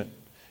Testament.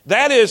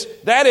 That is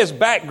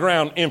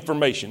background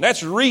information.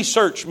 That's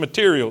research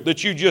material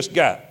that you just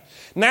got.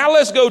 Now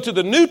let's go to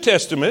the New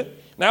Testament.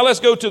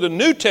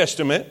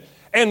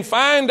 And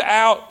find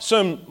out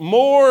some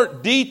more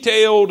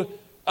detailed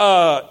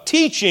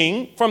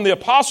teaching from the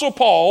Apostle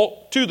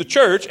Paul to the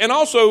church and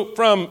also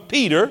from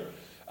Peter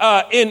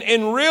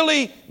and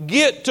really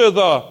get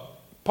to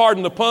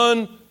pardon the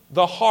pun,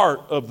 the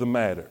heart of the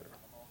matter.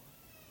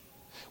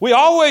 We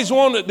always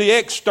wanted the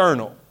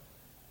external.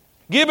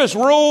 give us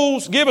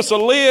rules, give us a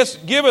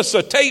list, give us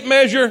a tape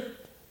measure.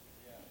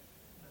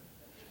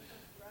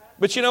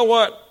 But you know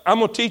what? I'm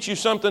going to teach you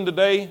something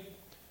today,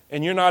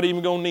 and you're not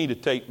even going to need a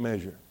tape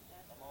measure.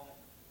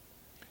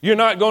 You're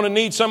not going to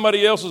need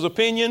somebody else's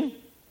opinion.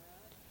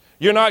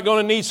 You're not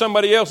going to need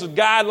somebody else's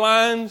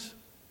guidelines,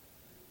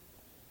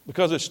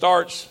 because it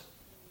starts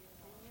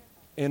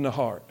in the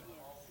heart.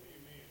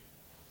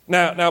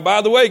 Now,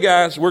 by the way,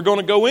 guys, we're going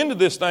to go into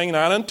this thing, and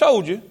I done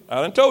told you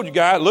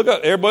guys, look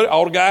up, everybody,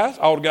 all the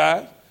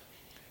guys.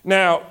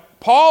 Now,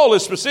 Paul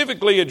is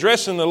specifically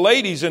addressing the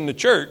ladies in the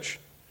church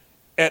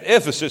at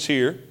Ephesus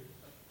here,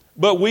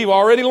 but we've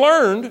already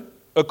learned,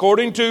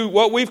 according to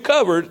what we've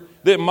covered,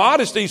 that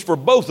modesty is for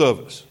both of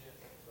us.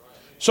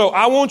 So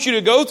I want you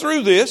to go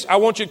through this.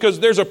 Because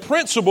there's a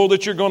principle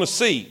that you're going to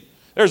see.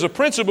 There's a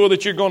principle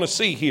that you're going to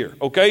see here,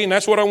 okay? And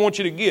that's what I want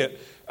you to get,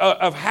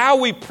 of how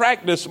we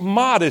practice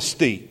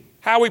modesty.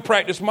 How we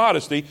practice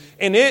modesty,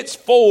 and it's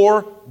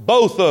for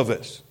both of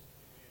us.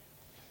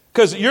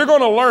 Because you're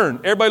going to learn,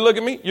 everybody look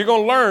at me, you're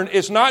going to learn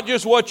it's not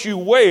just what you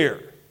wear,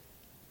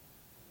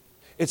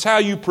 it's how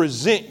you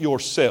present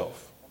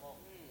yourself.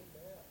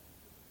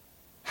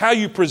 How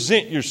you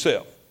present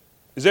yourself.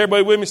 Is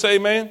everybody with me? Say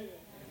amen.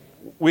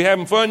 We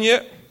having fun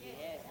yet?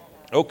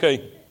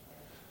 Okay.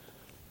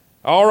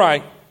 All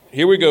right,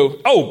 here we go.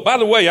 Oh, by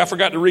the way, I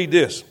forgot to read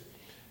this.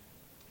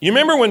 You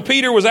remember when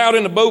Peter was out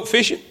in the boat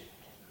fishing?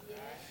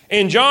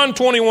 In John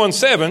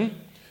 21:7,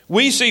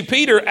 we see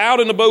Peter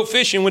out in the boat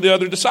fishing with the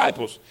other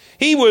disciples.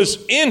 He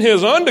was in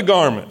his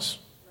undergarments.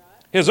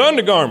 His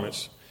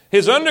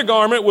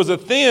undergarment was a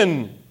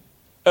thin,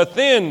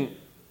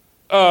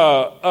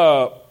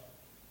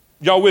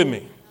 y'all with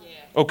me?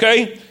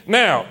 Okay?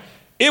 Now,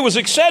 it was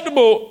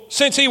acceptable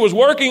since he was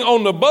working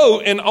on the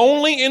boat and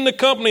only in the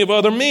company of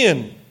other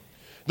men.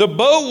 The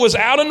boat was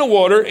out in the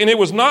water, and it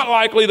was not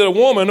likely that a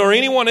woman or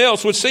anyone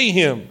else would see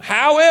him.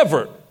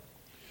 However,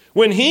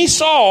 when he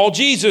saw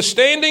Jesus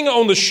standing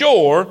on the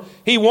shore,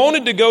 he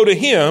wanted to go to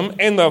him,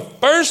 and the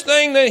first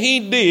thing that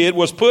he did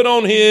was put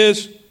on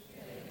his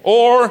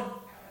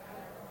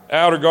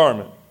outer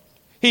garment.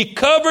 He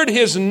covered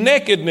his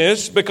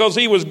nakedness because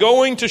he was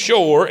going to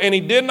shore, and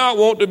he did not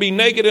want to be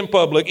naked in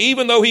public,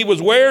 even though he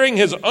was wearing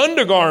his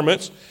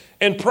undergarments,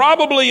 and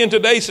probably in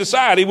today's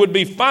society would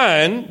be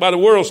fine by the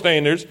world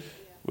standards,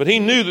 but he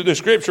knew that the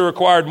scripture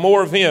required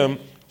more of him,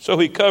 so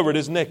he covered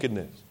his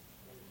nakedness.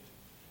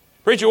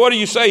 Preacher, what are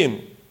you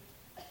saying?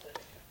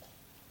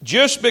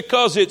 Just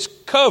because it's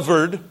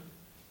covered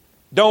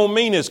don't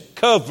mean it's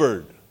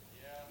covered.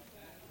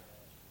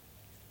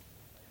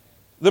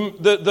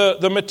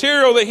 The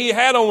material that he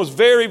had on was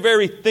very,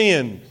 very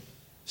thin,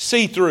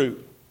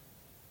 see-through.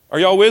 Are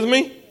y'all with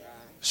me?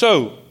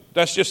 So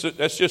that's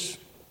just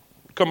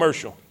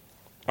commercial.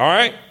 All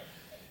right?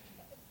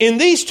 In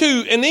these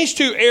two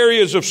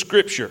areas of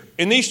Scripture,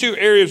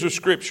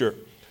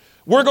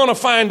 we're going to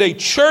find a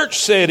church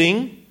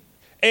setting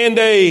and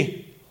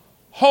a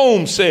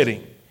home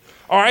setting.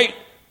 All right?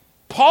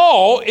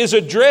 Paul is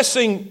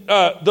addressing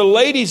the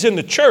ladies in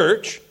the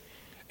church,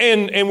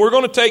 and we're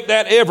going to take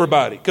that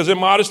everybody, because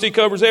immodesty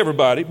covers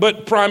everybody.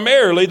 But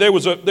primarily, there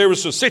was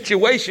a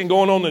situation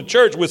going on in the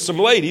church with some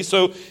ladies,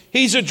 so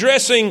he's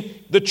addressing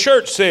the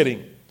church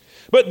setting.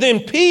 But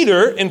then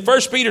Peter, in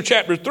 1 Peter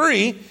chapter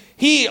 3,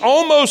 he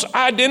almost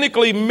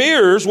identically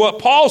mirrors what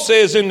Paul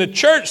says in the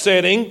church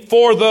setting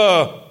for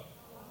the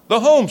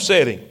home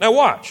setting. Now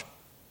watch.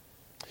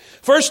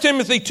 1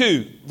 Timothy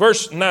 2,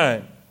 verse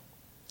 9.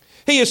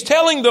 He is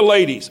telling the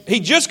ladies, he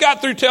just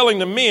got through telling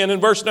the men in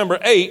verse number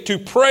 8 to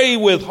pray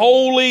with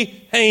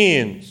holy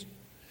hands.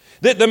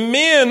 That the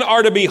men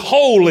are to be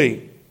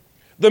holy.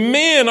 The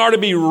men are to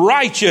be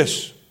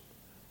righteous.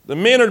 The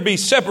men are to be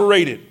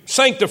separated,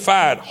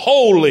 sanctified,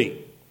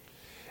 holy.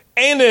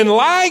 And in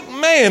like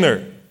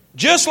manner,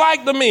 just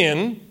like the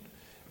men,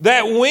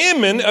 that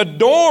women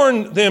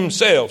adorn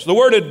themselves. The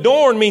word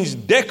adorn means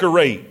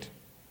decorate.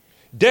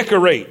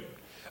 Decorate.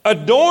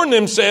 Adorn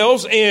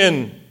themselves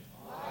in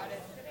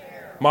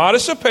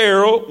modest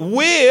apparel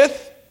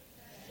with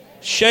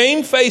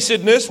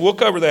shamefacedness, we'll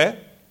cover that,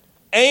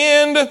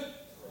 and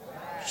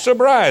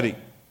sobriety.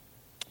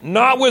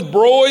 Not with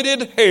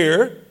broided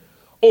hair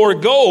or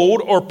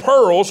gold or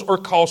pearls or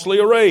costly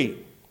array,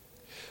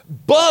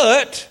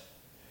 but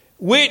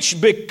which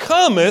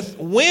becometh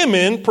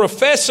women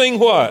professing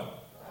what?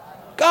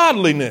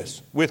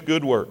 Godliness with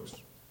good works.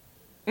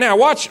 Now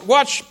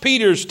watch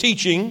Peter's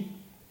teaching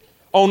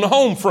on the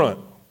home front.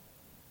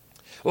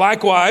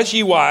 Likewise,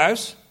 ye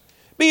wives,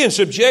 be in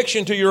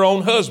subjection to your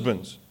own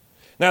husbands.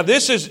 Now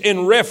this is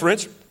in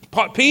reference,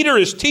 Peter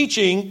is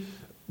teaching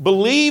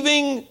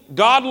believing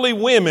godly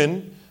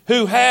women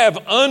who have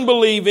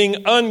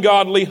unbelieving,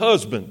 ungodly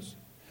husbands.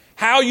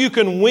 How you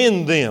can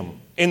win them.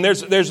 And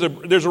there's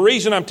a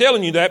reason I'm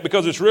telling you that,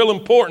 because it's real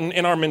important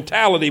in our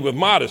mentality with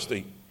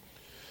modesty.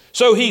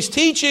 So he's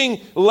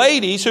teaching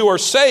ladies who are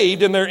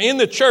saved and they're in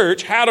the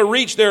church how to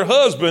reach their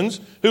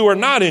husbands who are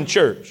not in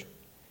church.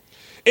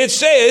 It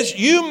says,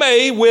 you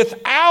may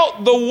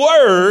without the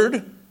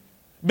word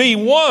be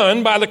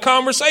won by the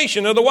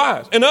conversation of the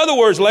wives. In other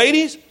words,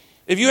 ladies,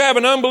 If you have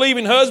an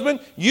unbelieving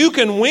husband, you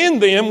can win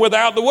them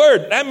without the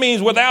word. That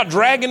means without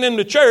dragging them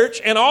to church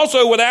and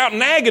also without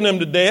nagging them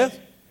to death.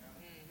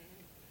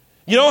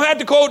 You don't have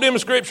to quote them a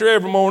scripture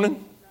every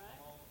morning.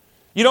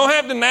 You don't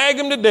have to nag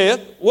them to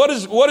death. What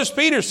does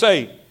Peter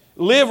say?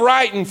 Live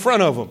right in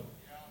front of them.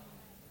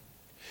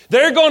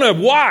 They're going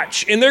to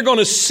watch and they're going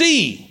to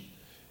see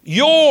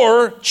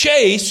your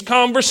chaste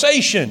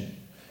conversation.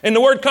 And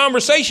the word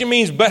conversation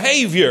means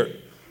behavior.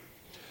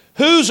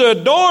 Whose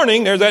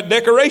adorning, there's that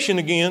decoration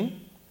again,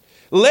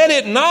 let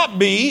it not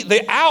be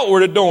the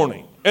outward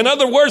adorning. In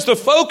other words, the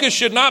focus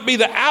should not be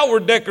the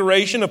outward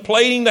decoration of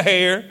plaiting the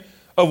hair,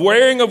 of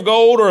wearing of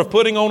gold, or of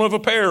putting on of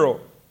apparel.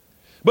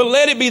 But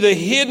let it be the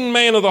hidden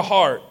man of the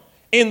heart,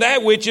 in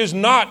that which is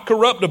not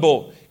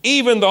corruptible,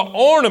 even the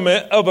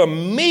ornament of a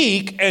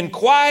meek and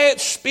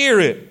quiet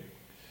spirit,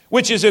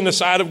 which is in the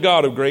sight of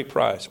God of great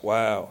price.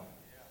 Wow.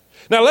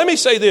 Now let me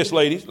say this,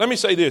 ladies. Let me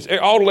say this.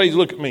 All the ladies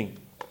look at me.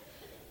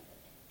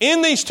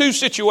 In these two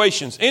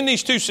situations,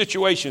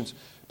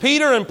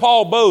 Peter and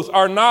Paul both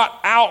are not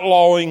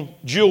outlawing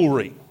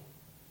jewelry.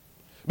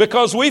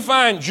 Because we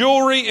find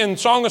jewelry in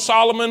Song of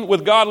Solomon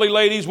with godly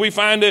ladies. We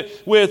find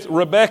it with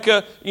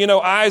Rebekah. You know,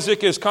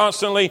 Isaac is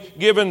constantly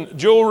giving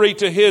jewelry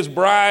to his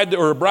bride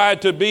or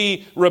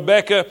bride-to-be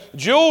Rebekah.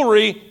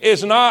 Jewelry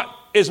is not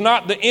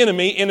the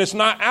enemy, and it's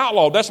not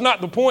outlawed. That's not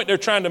the point they're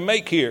trying to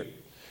make here.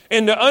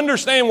 And to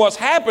understand what's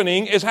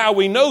happening is how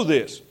we know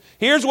this.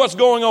 Here's what's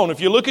going on. If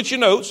you look at your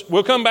notes,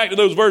 we'll come back to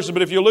those verses,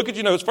 but if you look at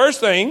your notes,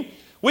 first thing,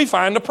 we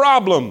find a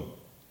problem.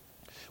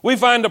 We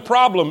find a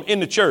problem in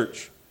the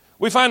church.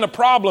 We find a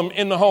problem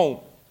in the home.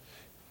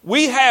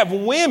 We have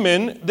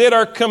women that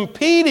are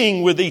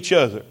competing with each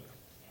other.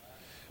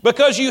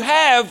 Because you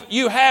have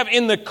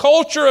in the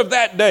culture of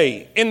that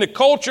day, in the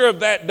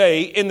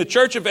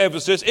church of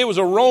Ephesus, it was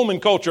a Roman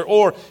culture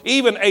or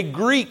even a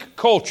Greek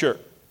culture.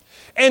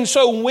 And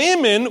so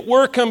women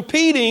were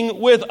competing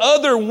with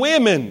other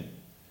women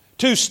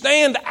to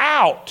stand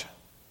out.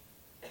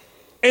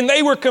 And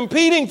they were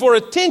competing for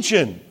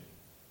attention.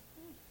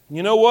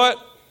 You know what?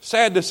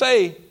 Sad to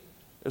say,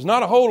 there's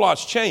not a whole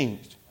lot's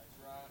changed.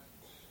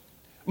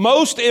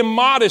 Most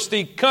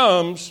immodesty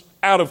comes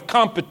out of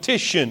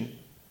competition.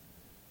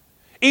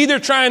 Either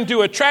trying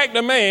to attract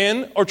a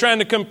man or trying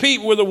to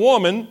compete with a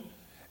woman.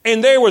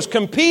 And there was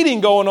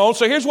competing going on.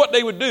 So here's what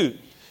they would do.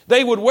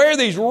 They would wear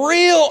these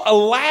real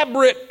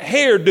elaborate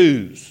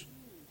hairdos.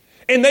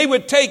 And they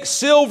would take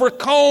silver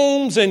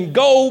combs and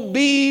gold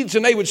beads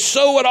and they would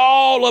sew it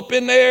all up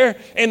in there.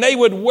 And they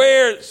would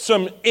wear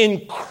some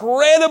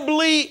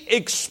incredibly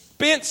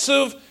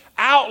expensive,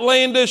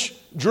 outlandish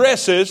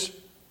dresses.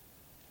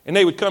 And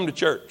they would come to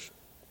church.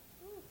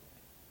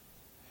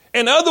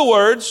 In other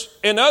words,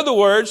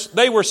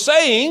 they were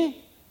saying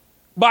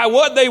by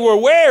what they were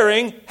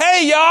wearing,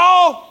 hey,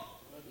 y'all,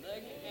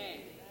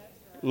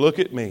 look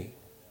at me.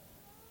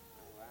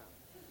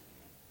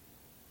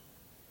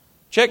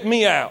 Check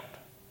me out.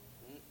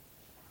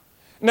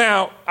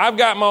 Now, I've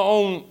got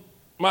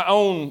my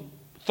own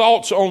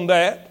thoughts on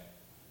that.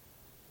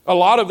 A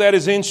lot of that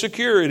is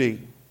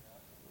insecurity.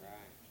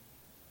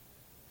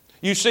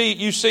 You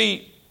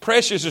see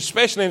precious,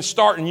 especially in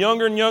starting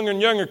younger and younger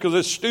and younger because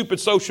of stupid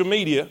social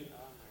media.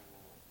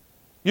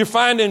 You're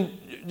finding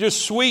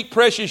just sweet,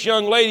 precious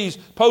young ladies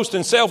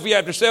posting selfie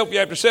after selfie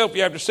after selfie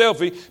after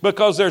selfie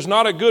because there's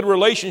not a good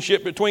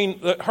relationship between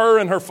her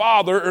and her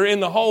father or in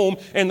the home,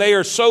 and they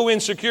are so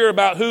insecure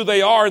about who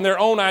they are and their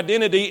own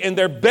identity, and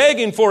they're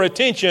begging for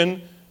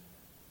attention.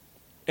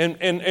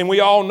 And we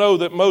all know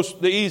that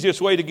the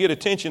easiest way to get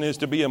attention is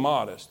to be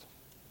immodest.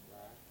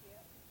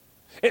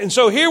 And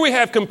so here we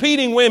have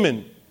competing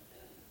women.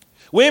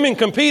 Women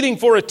competing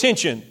for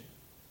attention.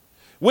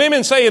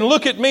 Women saying,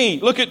 look at me,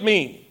 look at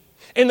me.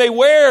 And they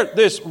wear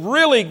this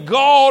really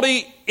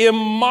gaudy,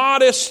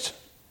 immodest.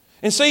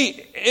 And see,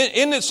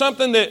 isn't it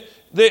something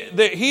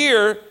that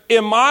here,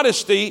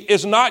 immodesty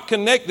is not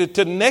connected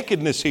to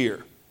nakedness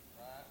here.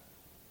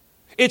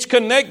 It's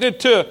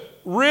connected to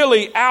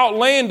really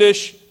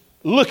outlandish,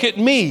 look at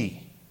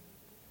me.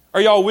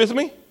 Are y'all with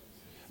me?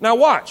 Now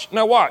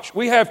watch.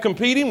 We have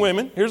competing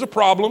women. Here's a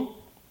problem.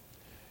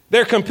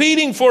 They're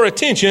competing for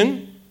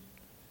attention.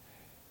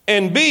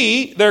 And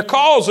B, they're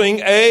causing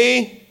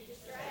a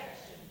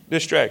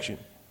distraction.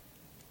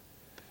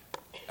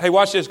 Hey,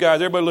 watch this,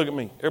 guys. Everybody look at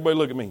me. Everybody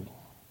look at me.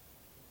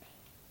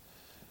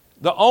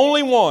 The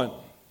only one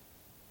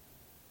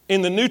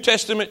in the New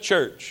Testament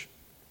church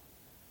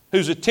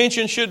whose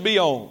attention should be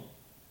on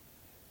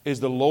is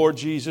the Lord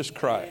Jesus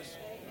Christ.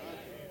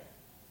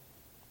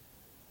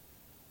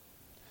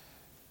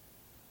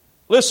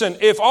 Listen,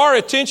 if our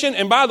attention,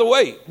 and by the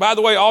way,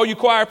 all you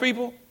choir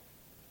people,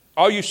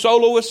 all you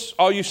soloists,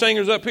 all you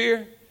singers up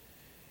here,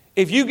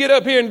 if you get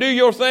up here and do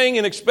your thing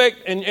and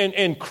expect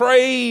and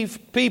crave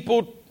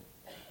people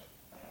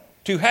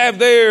to have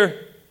their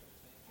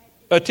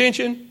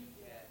attention,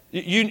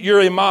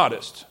 you're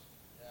immodest.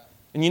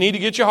 And you need to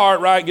get your heart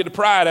right, get the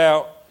pride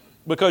out,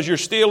 because you're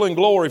stealing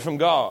glory from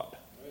God.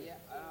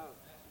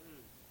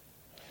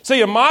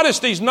 See,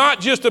 immodesty is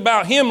not just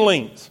about hem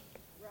length.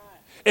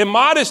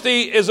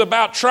 Immodesty is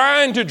about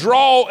trying to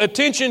draw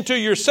attention to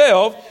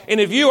yourself. And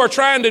if you are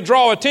trying to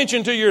draw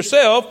attention to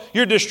yourself,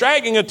 you're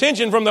distracting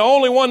attention from the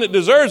only one that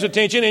deserves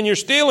attention, and you're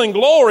stealing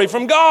glory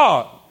from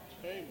God.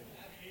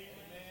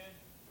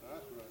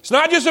 It's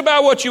not just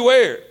about what you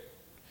wear.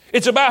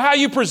 It's about how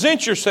you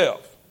present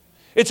yourself.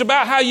 It's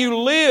about how you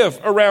live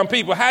around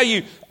people, how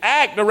you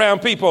act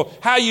around people,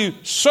 how you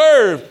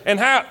serve, and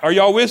how... Are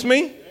y'all with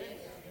me?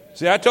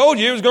 See, I told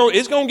you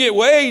it's going to get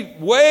way,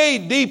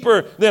 way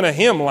deeper than a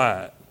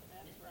hemline.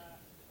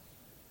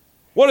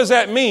 What does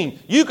that mean?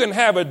 You can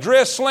have a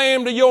dress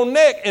slammed to your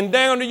neck and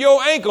down to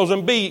your ankles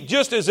and be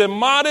just as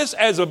immodest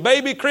as a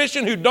baby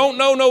Christian who don't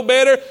know no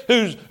better,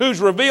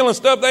 who's revealing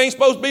stuff they ain't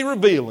supposed to be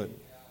revealing.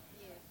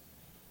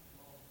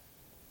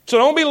 So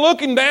don't be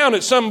looking down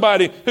at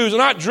somebody who's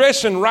not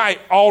dressing right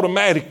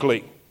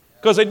automatically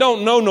because they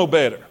don't know no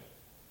better.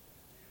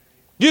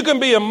 You can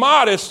be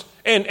immodest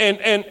and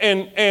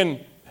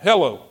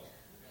hello.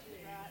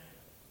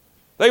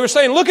 They were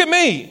saying, look at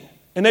me.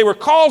 And they were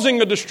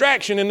causing a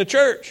distraction in the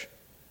church.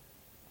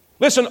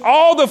 Listen,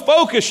 all the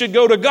focus should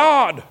go to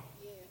God.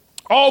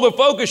 All the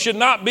focus should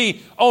not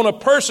be on a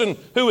person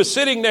who is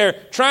sitting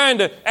there trying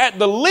to, at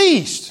the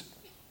least,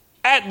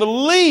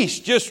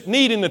 just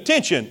needing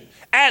attention.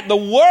 At the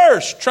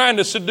worst, trying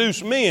to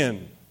seduce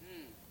men.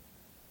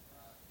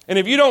 And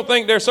if you don't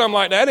think there's something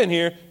like that in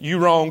here, you're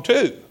wrong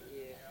too.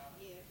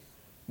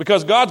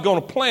 Because God's going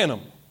to plant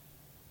them.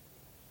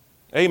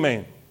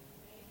 Amen.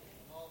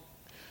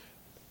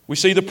 We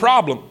see the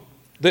problem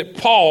that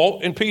Paul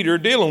and Peter are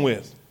dealing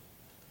with.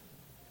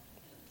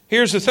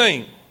 Here's the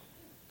thing.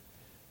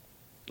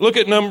 Look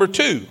at number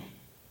 2.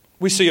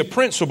 We see a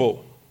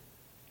principle.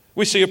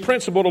 We see a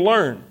principle to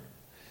learn.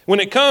 When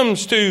it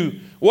comes to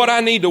what I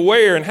need to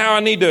wear and how I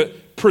need to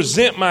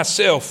present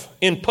myself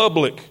in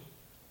public,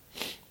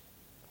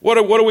 what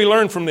do we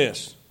learn from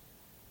this?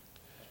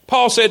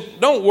 Paul said,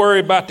 don't worry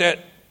about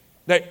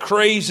that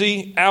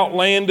crazy,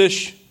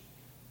 outlandish,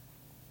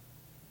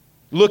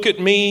 look at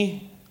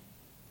me.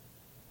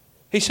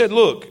 He said,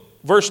 look,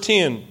 verse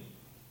 10,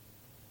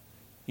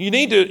 you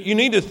need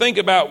to think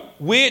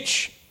about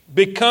which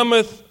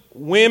becometh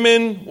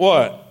women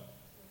what?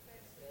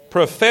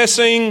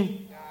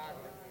 Professing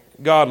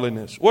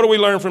godliness. What do we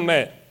learn from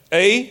that?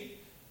 A,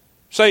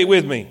 say it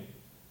with me.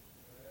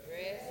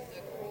 Dress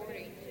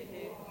according to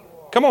who you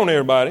are. Come on,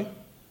 everybody.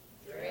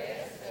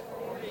 Dress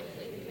according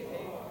to who you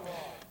are.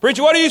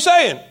 Preacher, what are you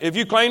saying? If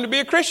you claim to be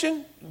a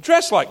Christian,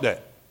 dress like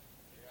that.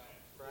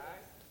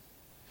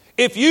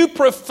 If you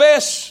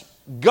profess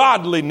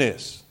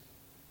godliness,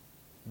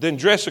 then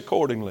dress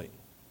accordingly.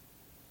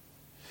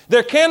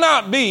 There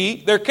cannot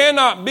be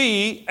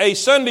a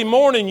Sunday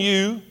morning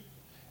you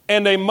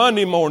and a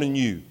Monday morning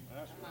you.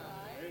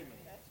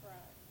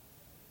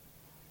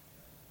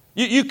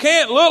 You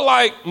can't look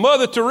like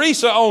Mother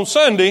Teresa on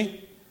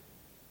Sunday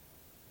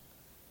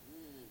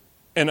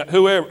and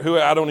whoever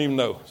I don't even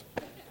know.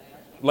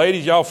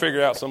 Ladies, y'all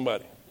figure out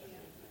somebody.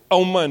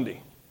 On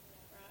Monday.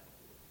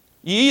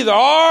 You either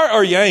are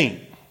or you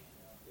ain't.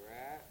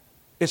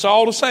 It's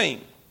all the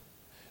same.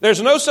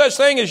 There's no such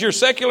thing as your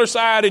secular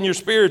side and your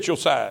spiritual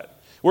side.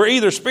 We're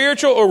either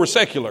spiritual or we're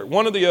secular,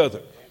 one or the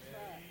other.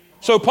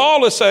 So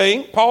Paul is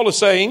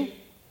saying,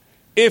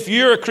 if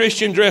you're a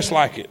Christian, dress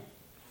like it.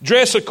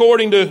 Dress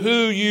according to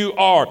who you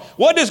are.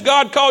 What does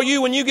God call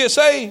you when you get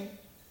saved?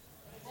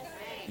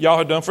 Y'all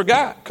have done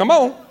forgot. Come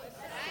on.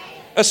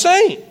 A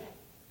saint.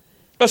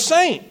 A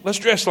saint. Let's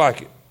dress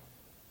like it.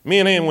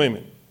 Men and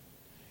women.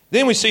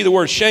 Then we see the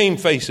word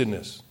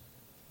shamefacedness.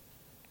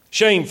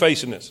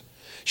 Shamefacedness.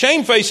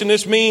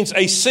 Shamefacedness means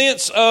a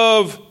sense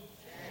of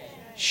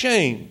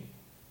shame.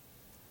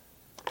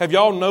 Have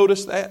y'all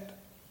noticed that?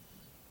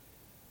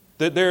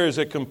 That there is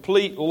a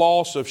complete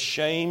loss of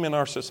shame in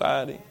our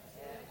society?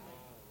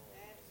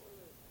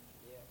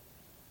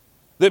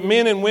 That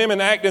men and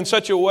women act in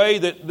such a way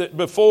that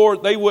before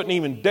they wouldn't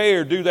even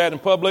dare do that in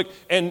public.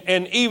 And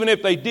even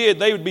if they did,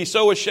 they would be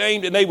so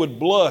ashamed and they would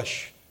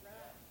blush.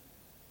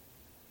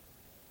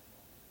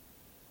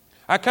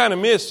 I kind of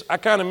miss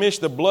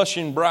the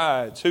blushing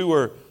brides who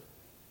were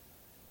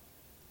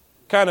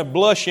kind of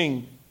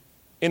blushing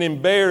and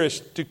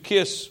embarrassed to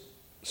kiss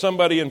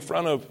somebody in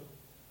front of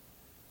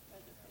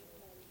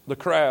the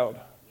crowd.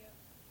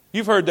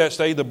 You've heard that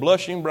say, the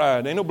blushing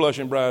bride. Ain't no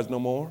blushing brides no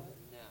more.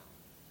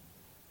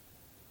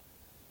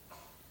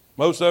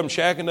 Most of them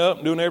shacking up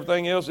and doing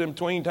everything else in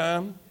between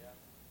time.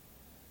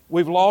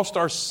 We've lost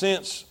our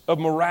sense of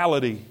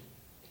morality.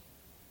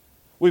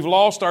 We've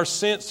lost our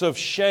sense of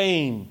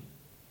shame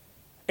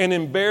and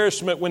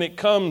embarrassment when it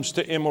comes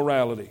to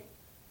immorality.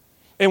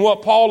 And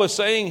what Paul is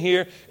saying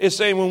here is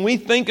saying when we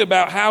think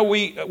about how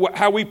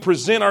we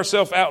present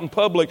ourselves out in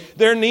public,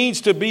 there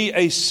needs to be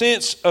a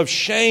sense of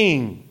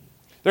shame.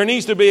 There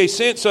needs to be a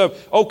sense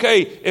of,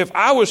 okay, if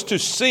I was to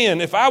sin,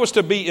 if I was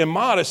to be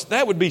immodest,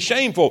 that would be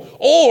shameful.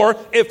 Or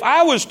if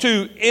I was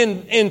to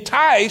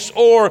entice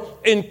or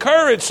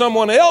encourage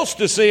someone else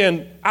to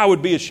sin, I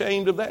would be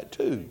ashamed of that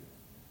too.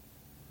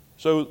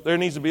 So there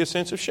needs to be a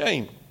sense of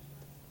shame.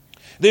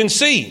 Then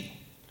C,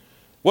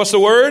 what's the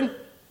word?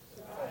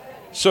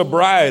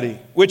 Sobriety,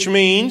 which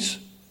means,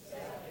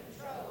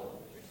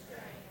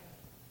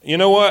 you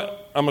know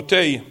what? I'm going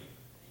to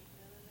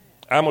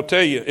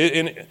tell you.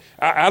 And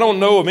I don't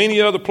know of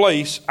any other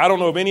place. I don't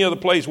know of any other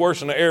place worse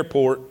than the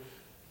airport.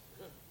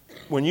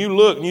 When you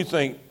look and you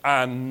think,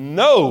 I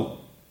know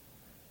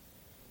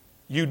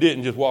you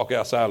didn't just walk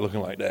outside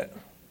looking like that.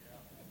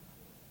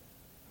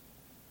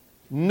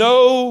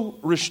 No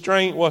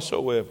restraint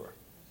whatsoever.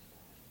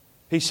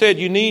 He said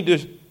you need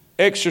to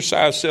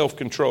exercise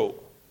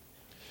self-control.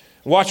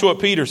 Watch what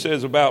Peter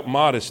says about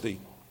modesty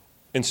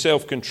and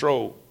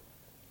self-control.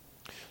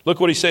 Look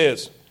what he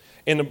says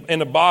in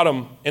the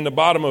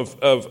bottom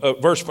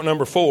of verse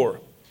number 4.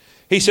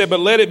 He said, but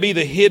let it be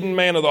the hidden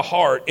man of the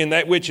heart in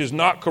that which is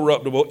not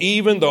corruptible,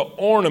 even the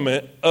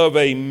ornament of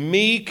a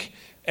meek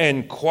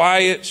and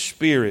quiet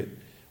spirit.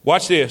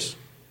 Watch this.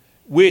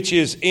 Which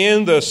is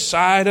in the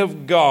sight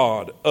of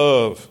God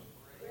of.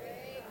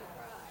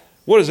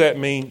 What does that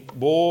mean?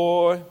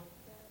 Boy.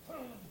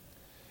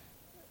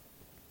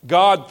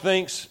 God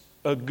thinks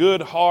a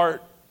good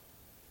heart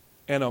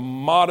and a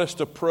modest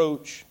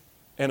approach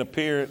and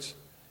appearance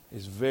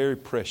is very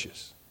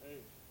precious.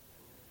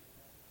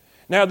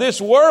 Now,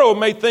 this world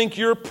may think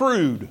you're a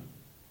prude.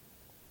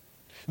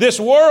 This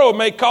world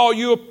may call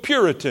you a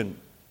Puritan.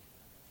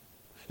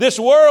 This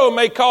world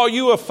may call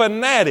you a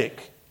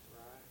fanatic.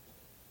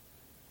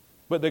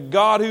 But the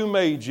God who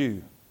made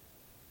you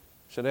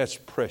said, that's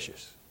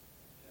precious.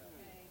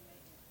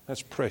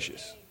 That's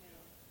precious.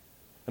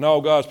 And all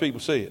God's people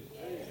see it.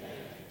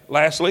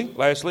 Lastly,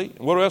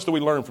 what else do we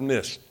learn from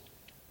this?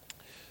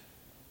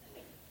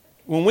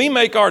 When we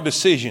make our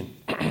decision,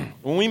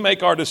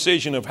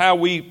 of how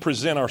we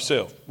present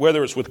ourselves,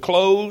 whether it's with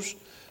clothes,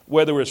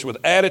 whether it's with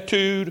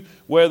attitude,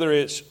 whether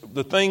it's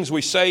the things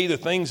we say, the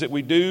things that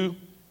we do,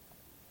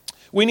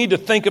 we need to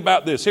think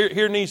about this.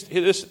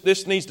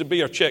 This needs to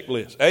be our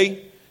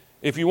checklist.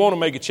 If you want to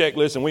make a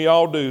checklist, and we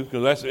all do,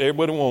 because that's what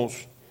everybody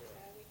wants,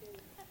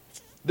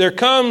 there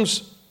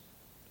comes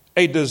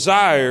a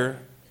desire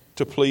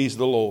to please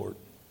the Lord.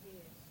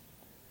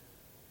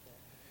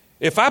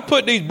 If I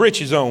put these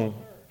britches on,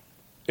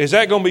 is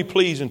that going to be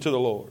pleasing to the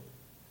Lord?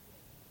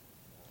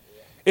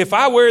 If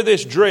I wear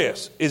this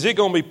dress, is it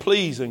going to be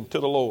pleasing to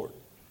the Lord?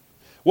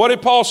 What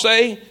did Paul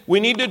say? We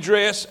need to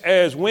dress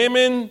as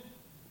women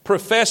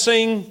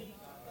professing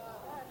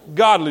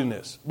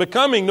godliness.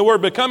 Becoming, the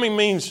word becoming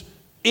means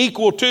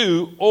equal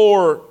to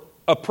or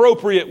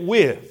appropriate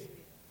with.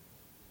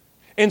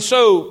 And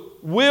so,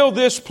 will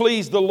this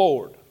please the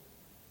Lord?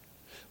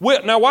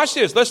 Now watch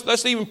this.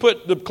 Let's even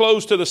put the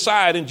clothes to the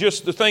side and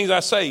just the things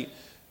I say.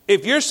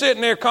 If you're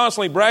sitting there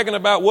constantly bragging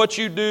about what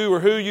you do or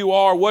who you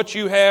are, what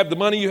you have, the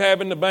money you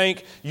have in the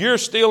bank, you're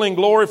stealing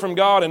glory from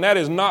God, and that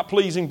is not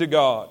pleasing to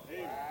God.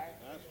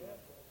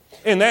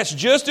 And that's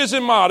just as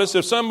immodest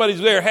if somebody's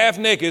there half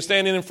naked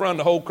standing in front of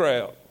the whole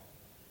crowd.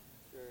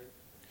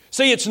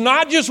 See, it's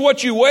not just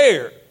what you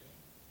wear.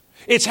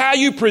 It's how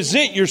you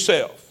present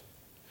yourself.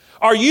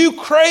 Are you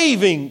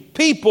craving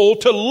people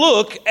to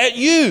look at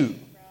you?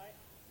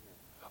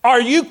 Are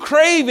you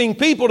craving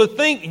people to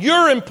think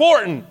you're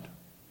important?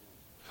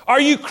 Are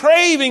you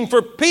craving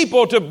for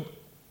people to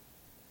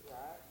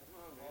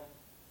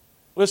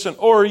listen?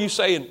 Or are you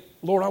saying,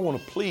 Lord, I want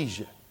to please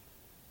you?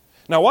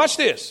 Now watch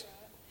this.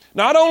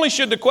 Not only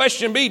should the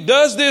question be,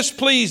 does this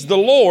please the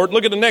Lord?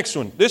 Look at the next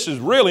one. This is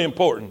really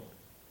important.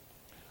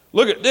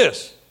 Look at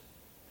this.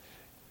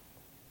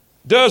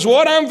 Does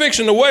what I'm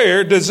fixing to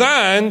wear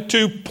design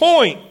to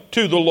point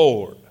to the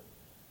Lord?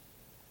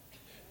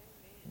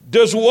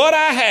 Does what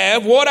I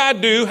have, what I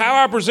do, how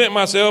I present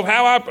myself,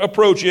 how I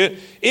approach it,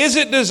 is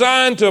it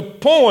designed to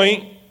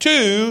point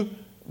to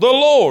the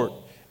Lord?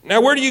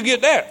 Now, where do you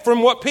get that?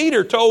 From what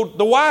Peter told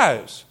the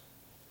wives.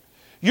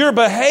 Your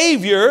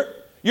behavior,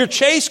 your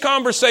chaste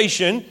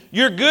conversation,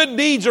 your good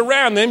deeds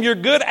around them, your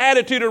good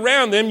attitude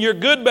around them, your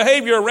good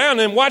behavior around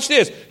them, watch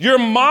this, your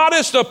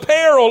modest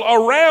apparel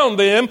around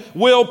them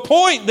will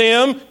point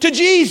them to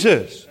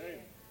Jesus.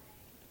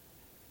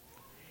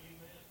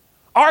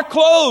 Our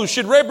clothes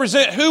should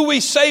represent who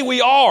we say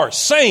we are,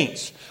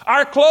 saints.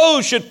 Our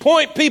clothes should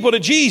point people to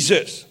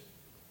Jesus.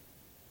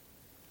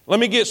 Let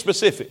me get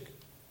specific.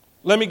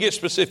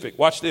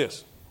 Watch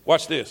this.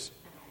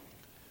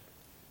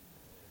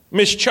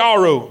 Miss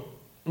Charo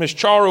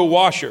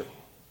Washer.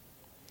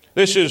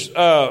 This is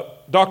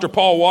Dr.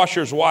 Paul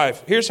Washer's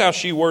wife. Here's how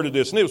she worded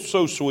this, and it was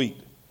so sweet.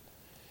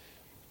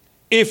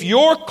 If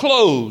your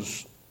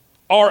clothes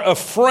are a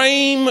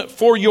frame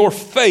for your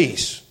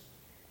face,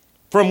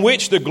 from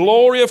which the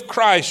glory of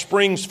Christ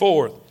springs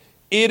forth,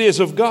 it is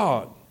of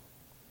God.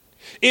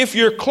 If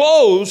your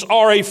clothes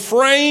are a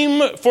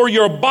frame for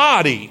your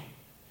body,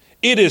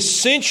 it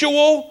is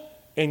sensual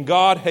and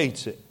God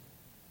hates it.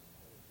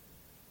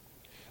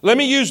 Let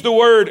me use the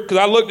word, because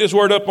I looked this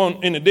word up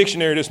in the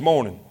dictionary this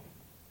morning.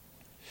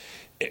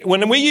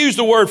 When we use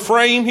the word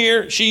frame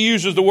here, she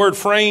uses the word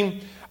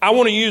frame. I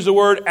want to use the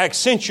word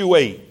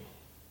accentuate.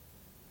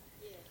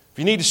 If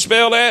you need to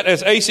spell that,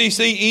 that's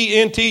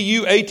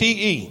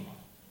accentuate.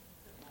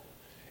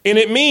 And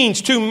it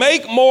means to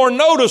make more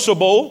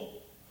noticeable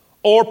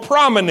or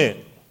prominent.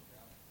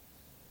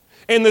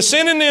 And the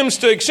synonyms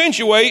to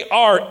accentuate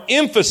are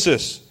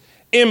emphasis,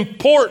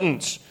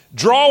 importance,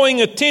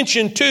 drawing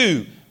attention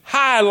to,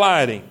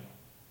 highlighting.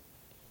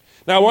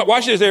 Now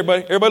watch this,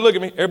 everybody. Everybody look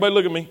at me. Everybody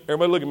look at me.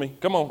 Everybody look at me.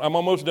 Come on, I'm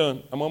almost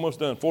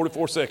done.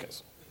 44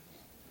 seconds.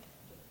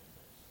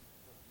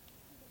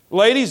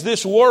 Ladies,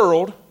 this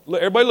world,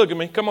 everybody look at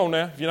me. Come on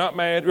now. If you're not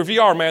mad, or if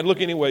you are mad,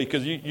 look anyway,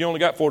 because you only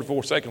got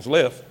 44 seconds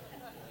left.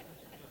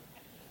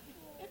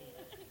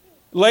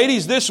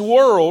 Ladies, this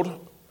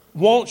world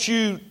wants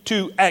you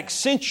to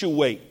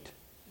accentuate,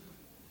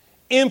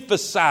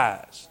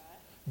 emphasize,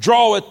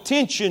 draw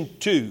attention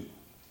to.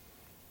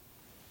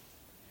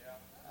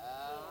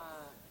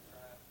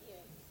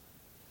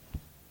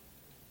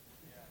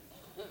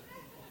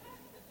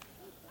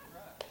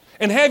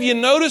 And have you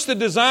noticed the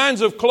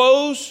designs of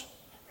clothes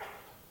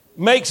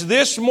makes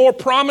this more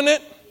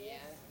prominent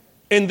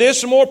and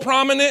this more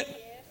prominent?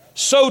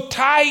 So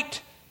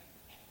tight,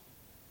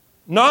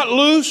 not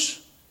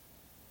loose.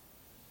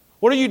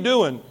 What are you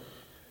doing?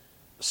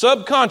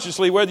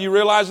 Subconsciously, whether you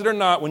realize it or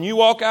not, when you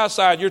walk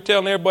outside, you're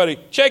telling everybody,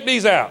 check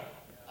these out.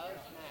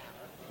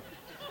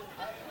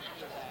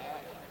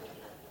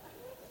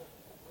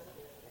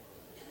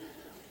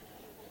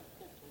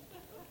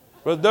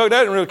 Brother Doug, that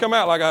didn't really come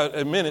out like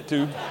I meant it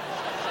to.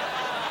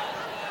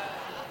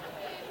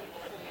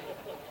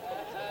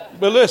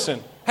 But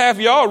listen, half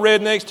of y'all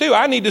rednecks too.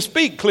 I need to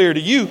speak clear to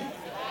you.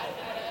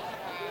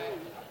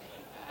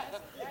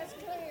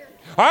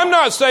 I'm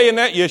not saying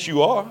that. Yes,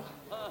 you are.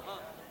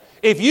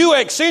 If you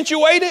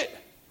accentuate it,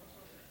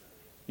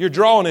 you're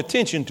drawing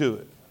attention to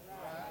it.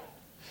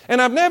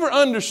 And I've never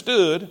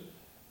understood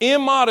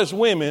immodest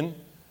women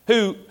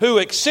who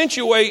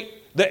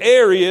accentuate the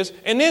areas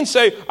and then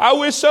say, I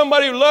wish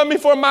somebody would love me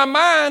for my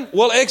mind.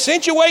 Well,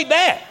 accentuate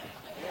that.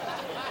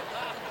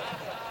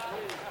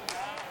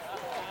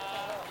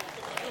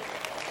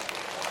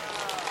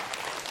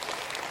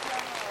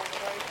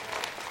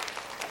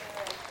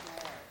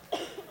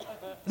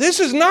 This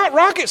is not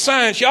rocket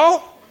science,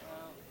 y'all.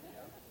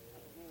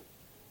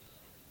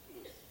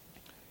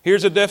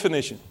 Here's a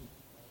definition.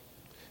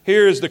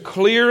 Here is the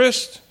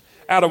clearest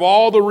out of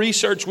all the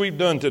research we've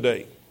done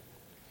today.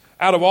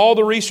 Out of all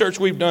the research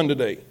we've done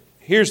today,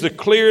 here's the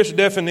clearest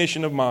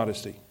definition of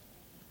modesty.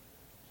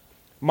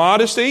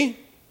 Modesty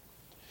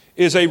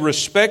is a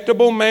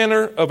respectable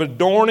manner of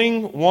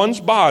adorning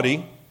one's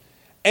body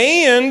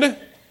and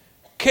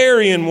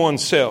carrying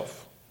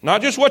oneself.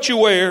 Not just what you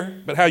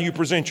wear, but how you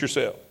present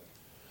yourself.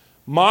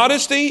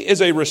 Modesty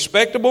is a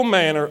respectable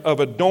manner of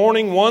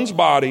adorning one's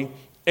body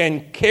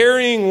and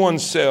carrying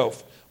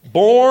oneself,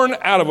 born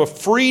out of a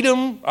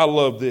freedom, I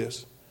love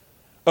this,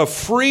 a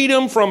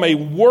freedom from a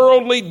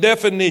worldly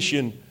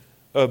definition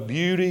of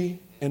beauty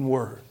and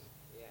worth.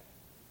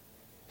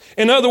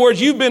 In other words,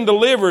 you've been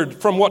delivered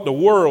from what the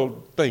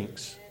world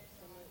thinks.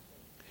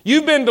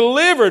 You've been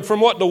delivered from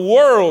what the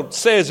world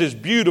says is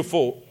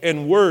beautiful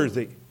and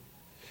worthy.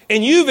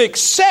 And you've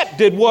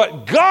accepted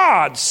what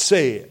God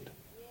said.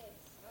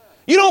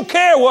 You don't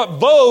care what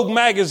Vogue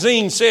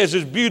magazine says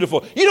is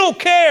beautiful. You don't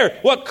care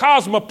what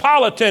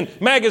Cosmopolitan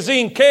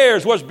magazine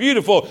cares what's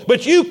beautiful.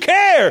 But you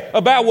care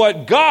about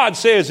what God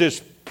says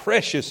is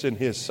precious in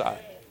His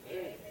sight.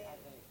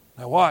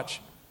 Now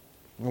watch.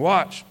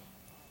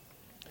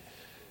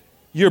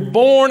 You're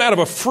born out of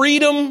a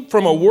freedom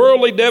from a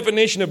worldly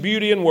definition of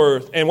beauty and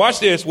worth. And watch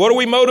this. What are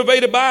we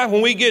motivated by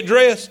when we get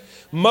dressed?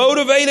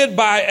 Motivated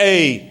by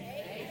a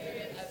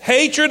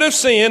hatred of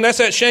sin. That's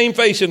that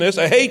shamefacedness.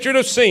 A hatred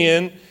of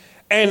sin.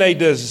 And a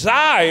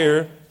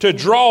desire to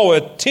draw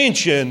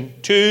attention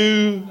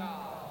to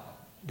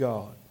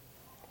God.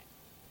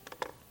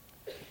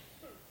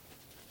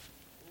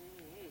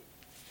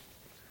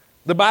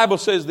 The Bible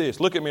says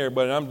this. Look at me,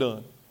 everybody. I'm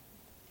done.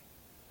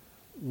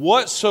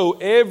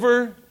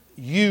 Whatsoever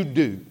you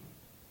do,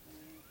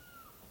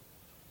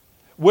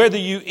 whether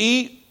you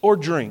eat or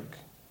drink.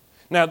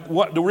 Now,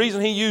 the reason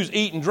he used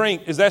eat and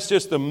drink is that's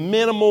just the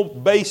minimal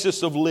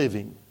basis of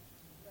living.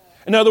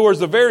 In other words,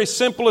 the very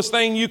simplest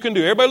thing you can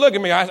do. Everybody look at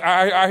me.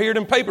 I hear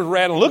them papers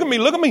rattling. Look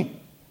at me.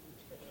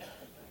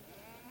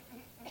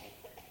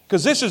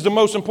 Because this is the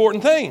most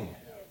important thing.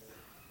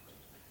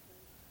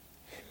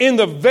 In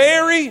the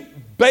very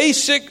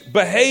basic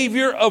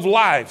behavior of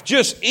life,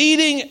 just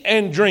eating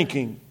and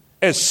drinking,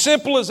 as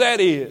simple as that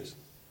is,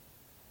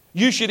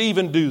 you should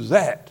even do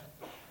that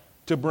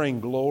to bring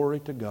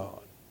glory to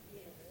God.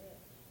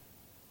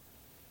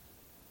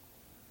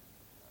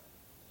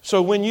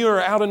 So when you are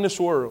out in this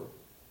world,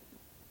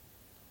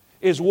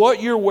 is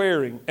what you're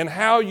wearing and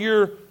how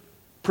you're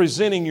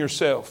presenting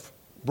yourself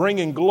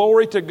bringing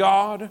glory to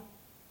God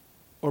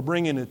or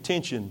bringing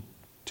attention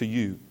to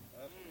you?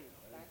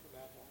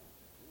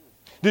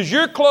 Does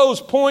your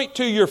clothes point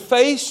to your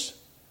face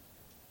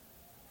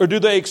or do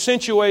they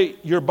accentuate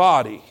your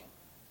body?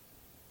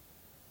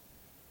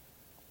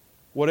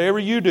 Whatever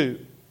you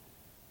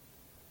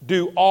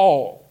do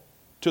all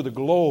to the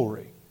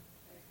glory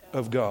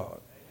of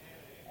God.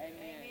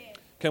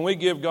 Can we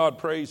give God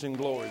praise and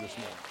glory this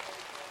morning?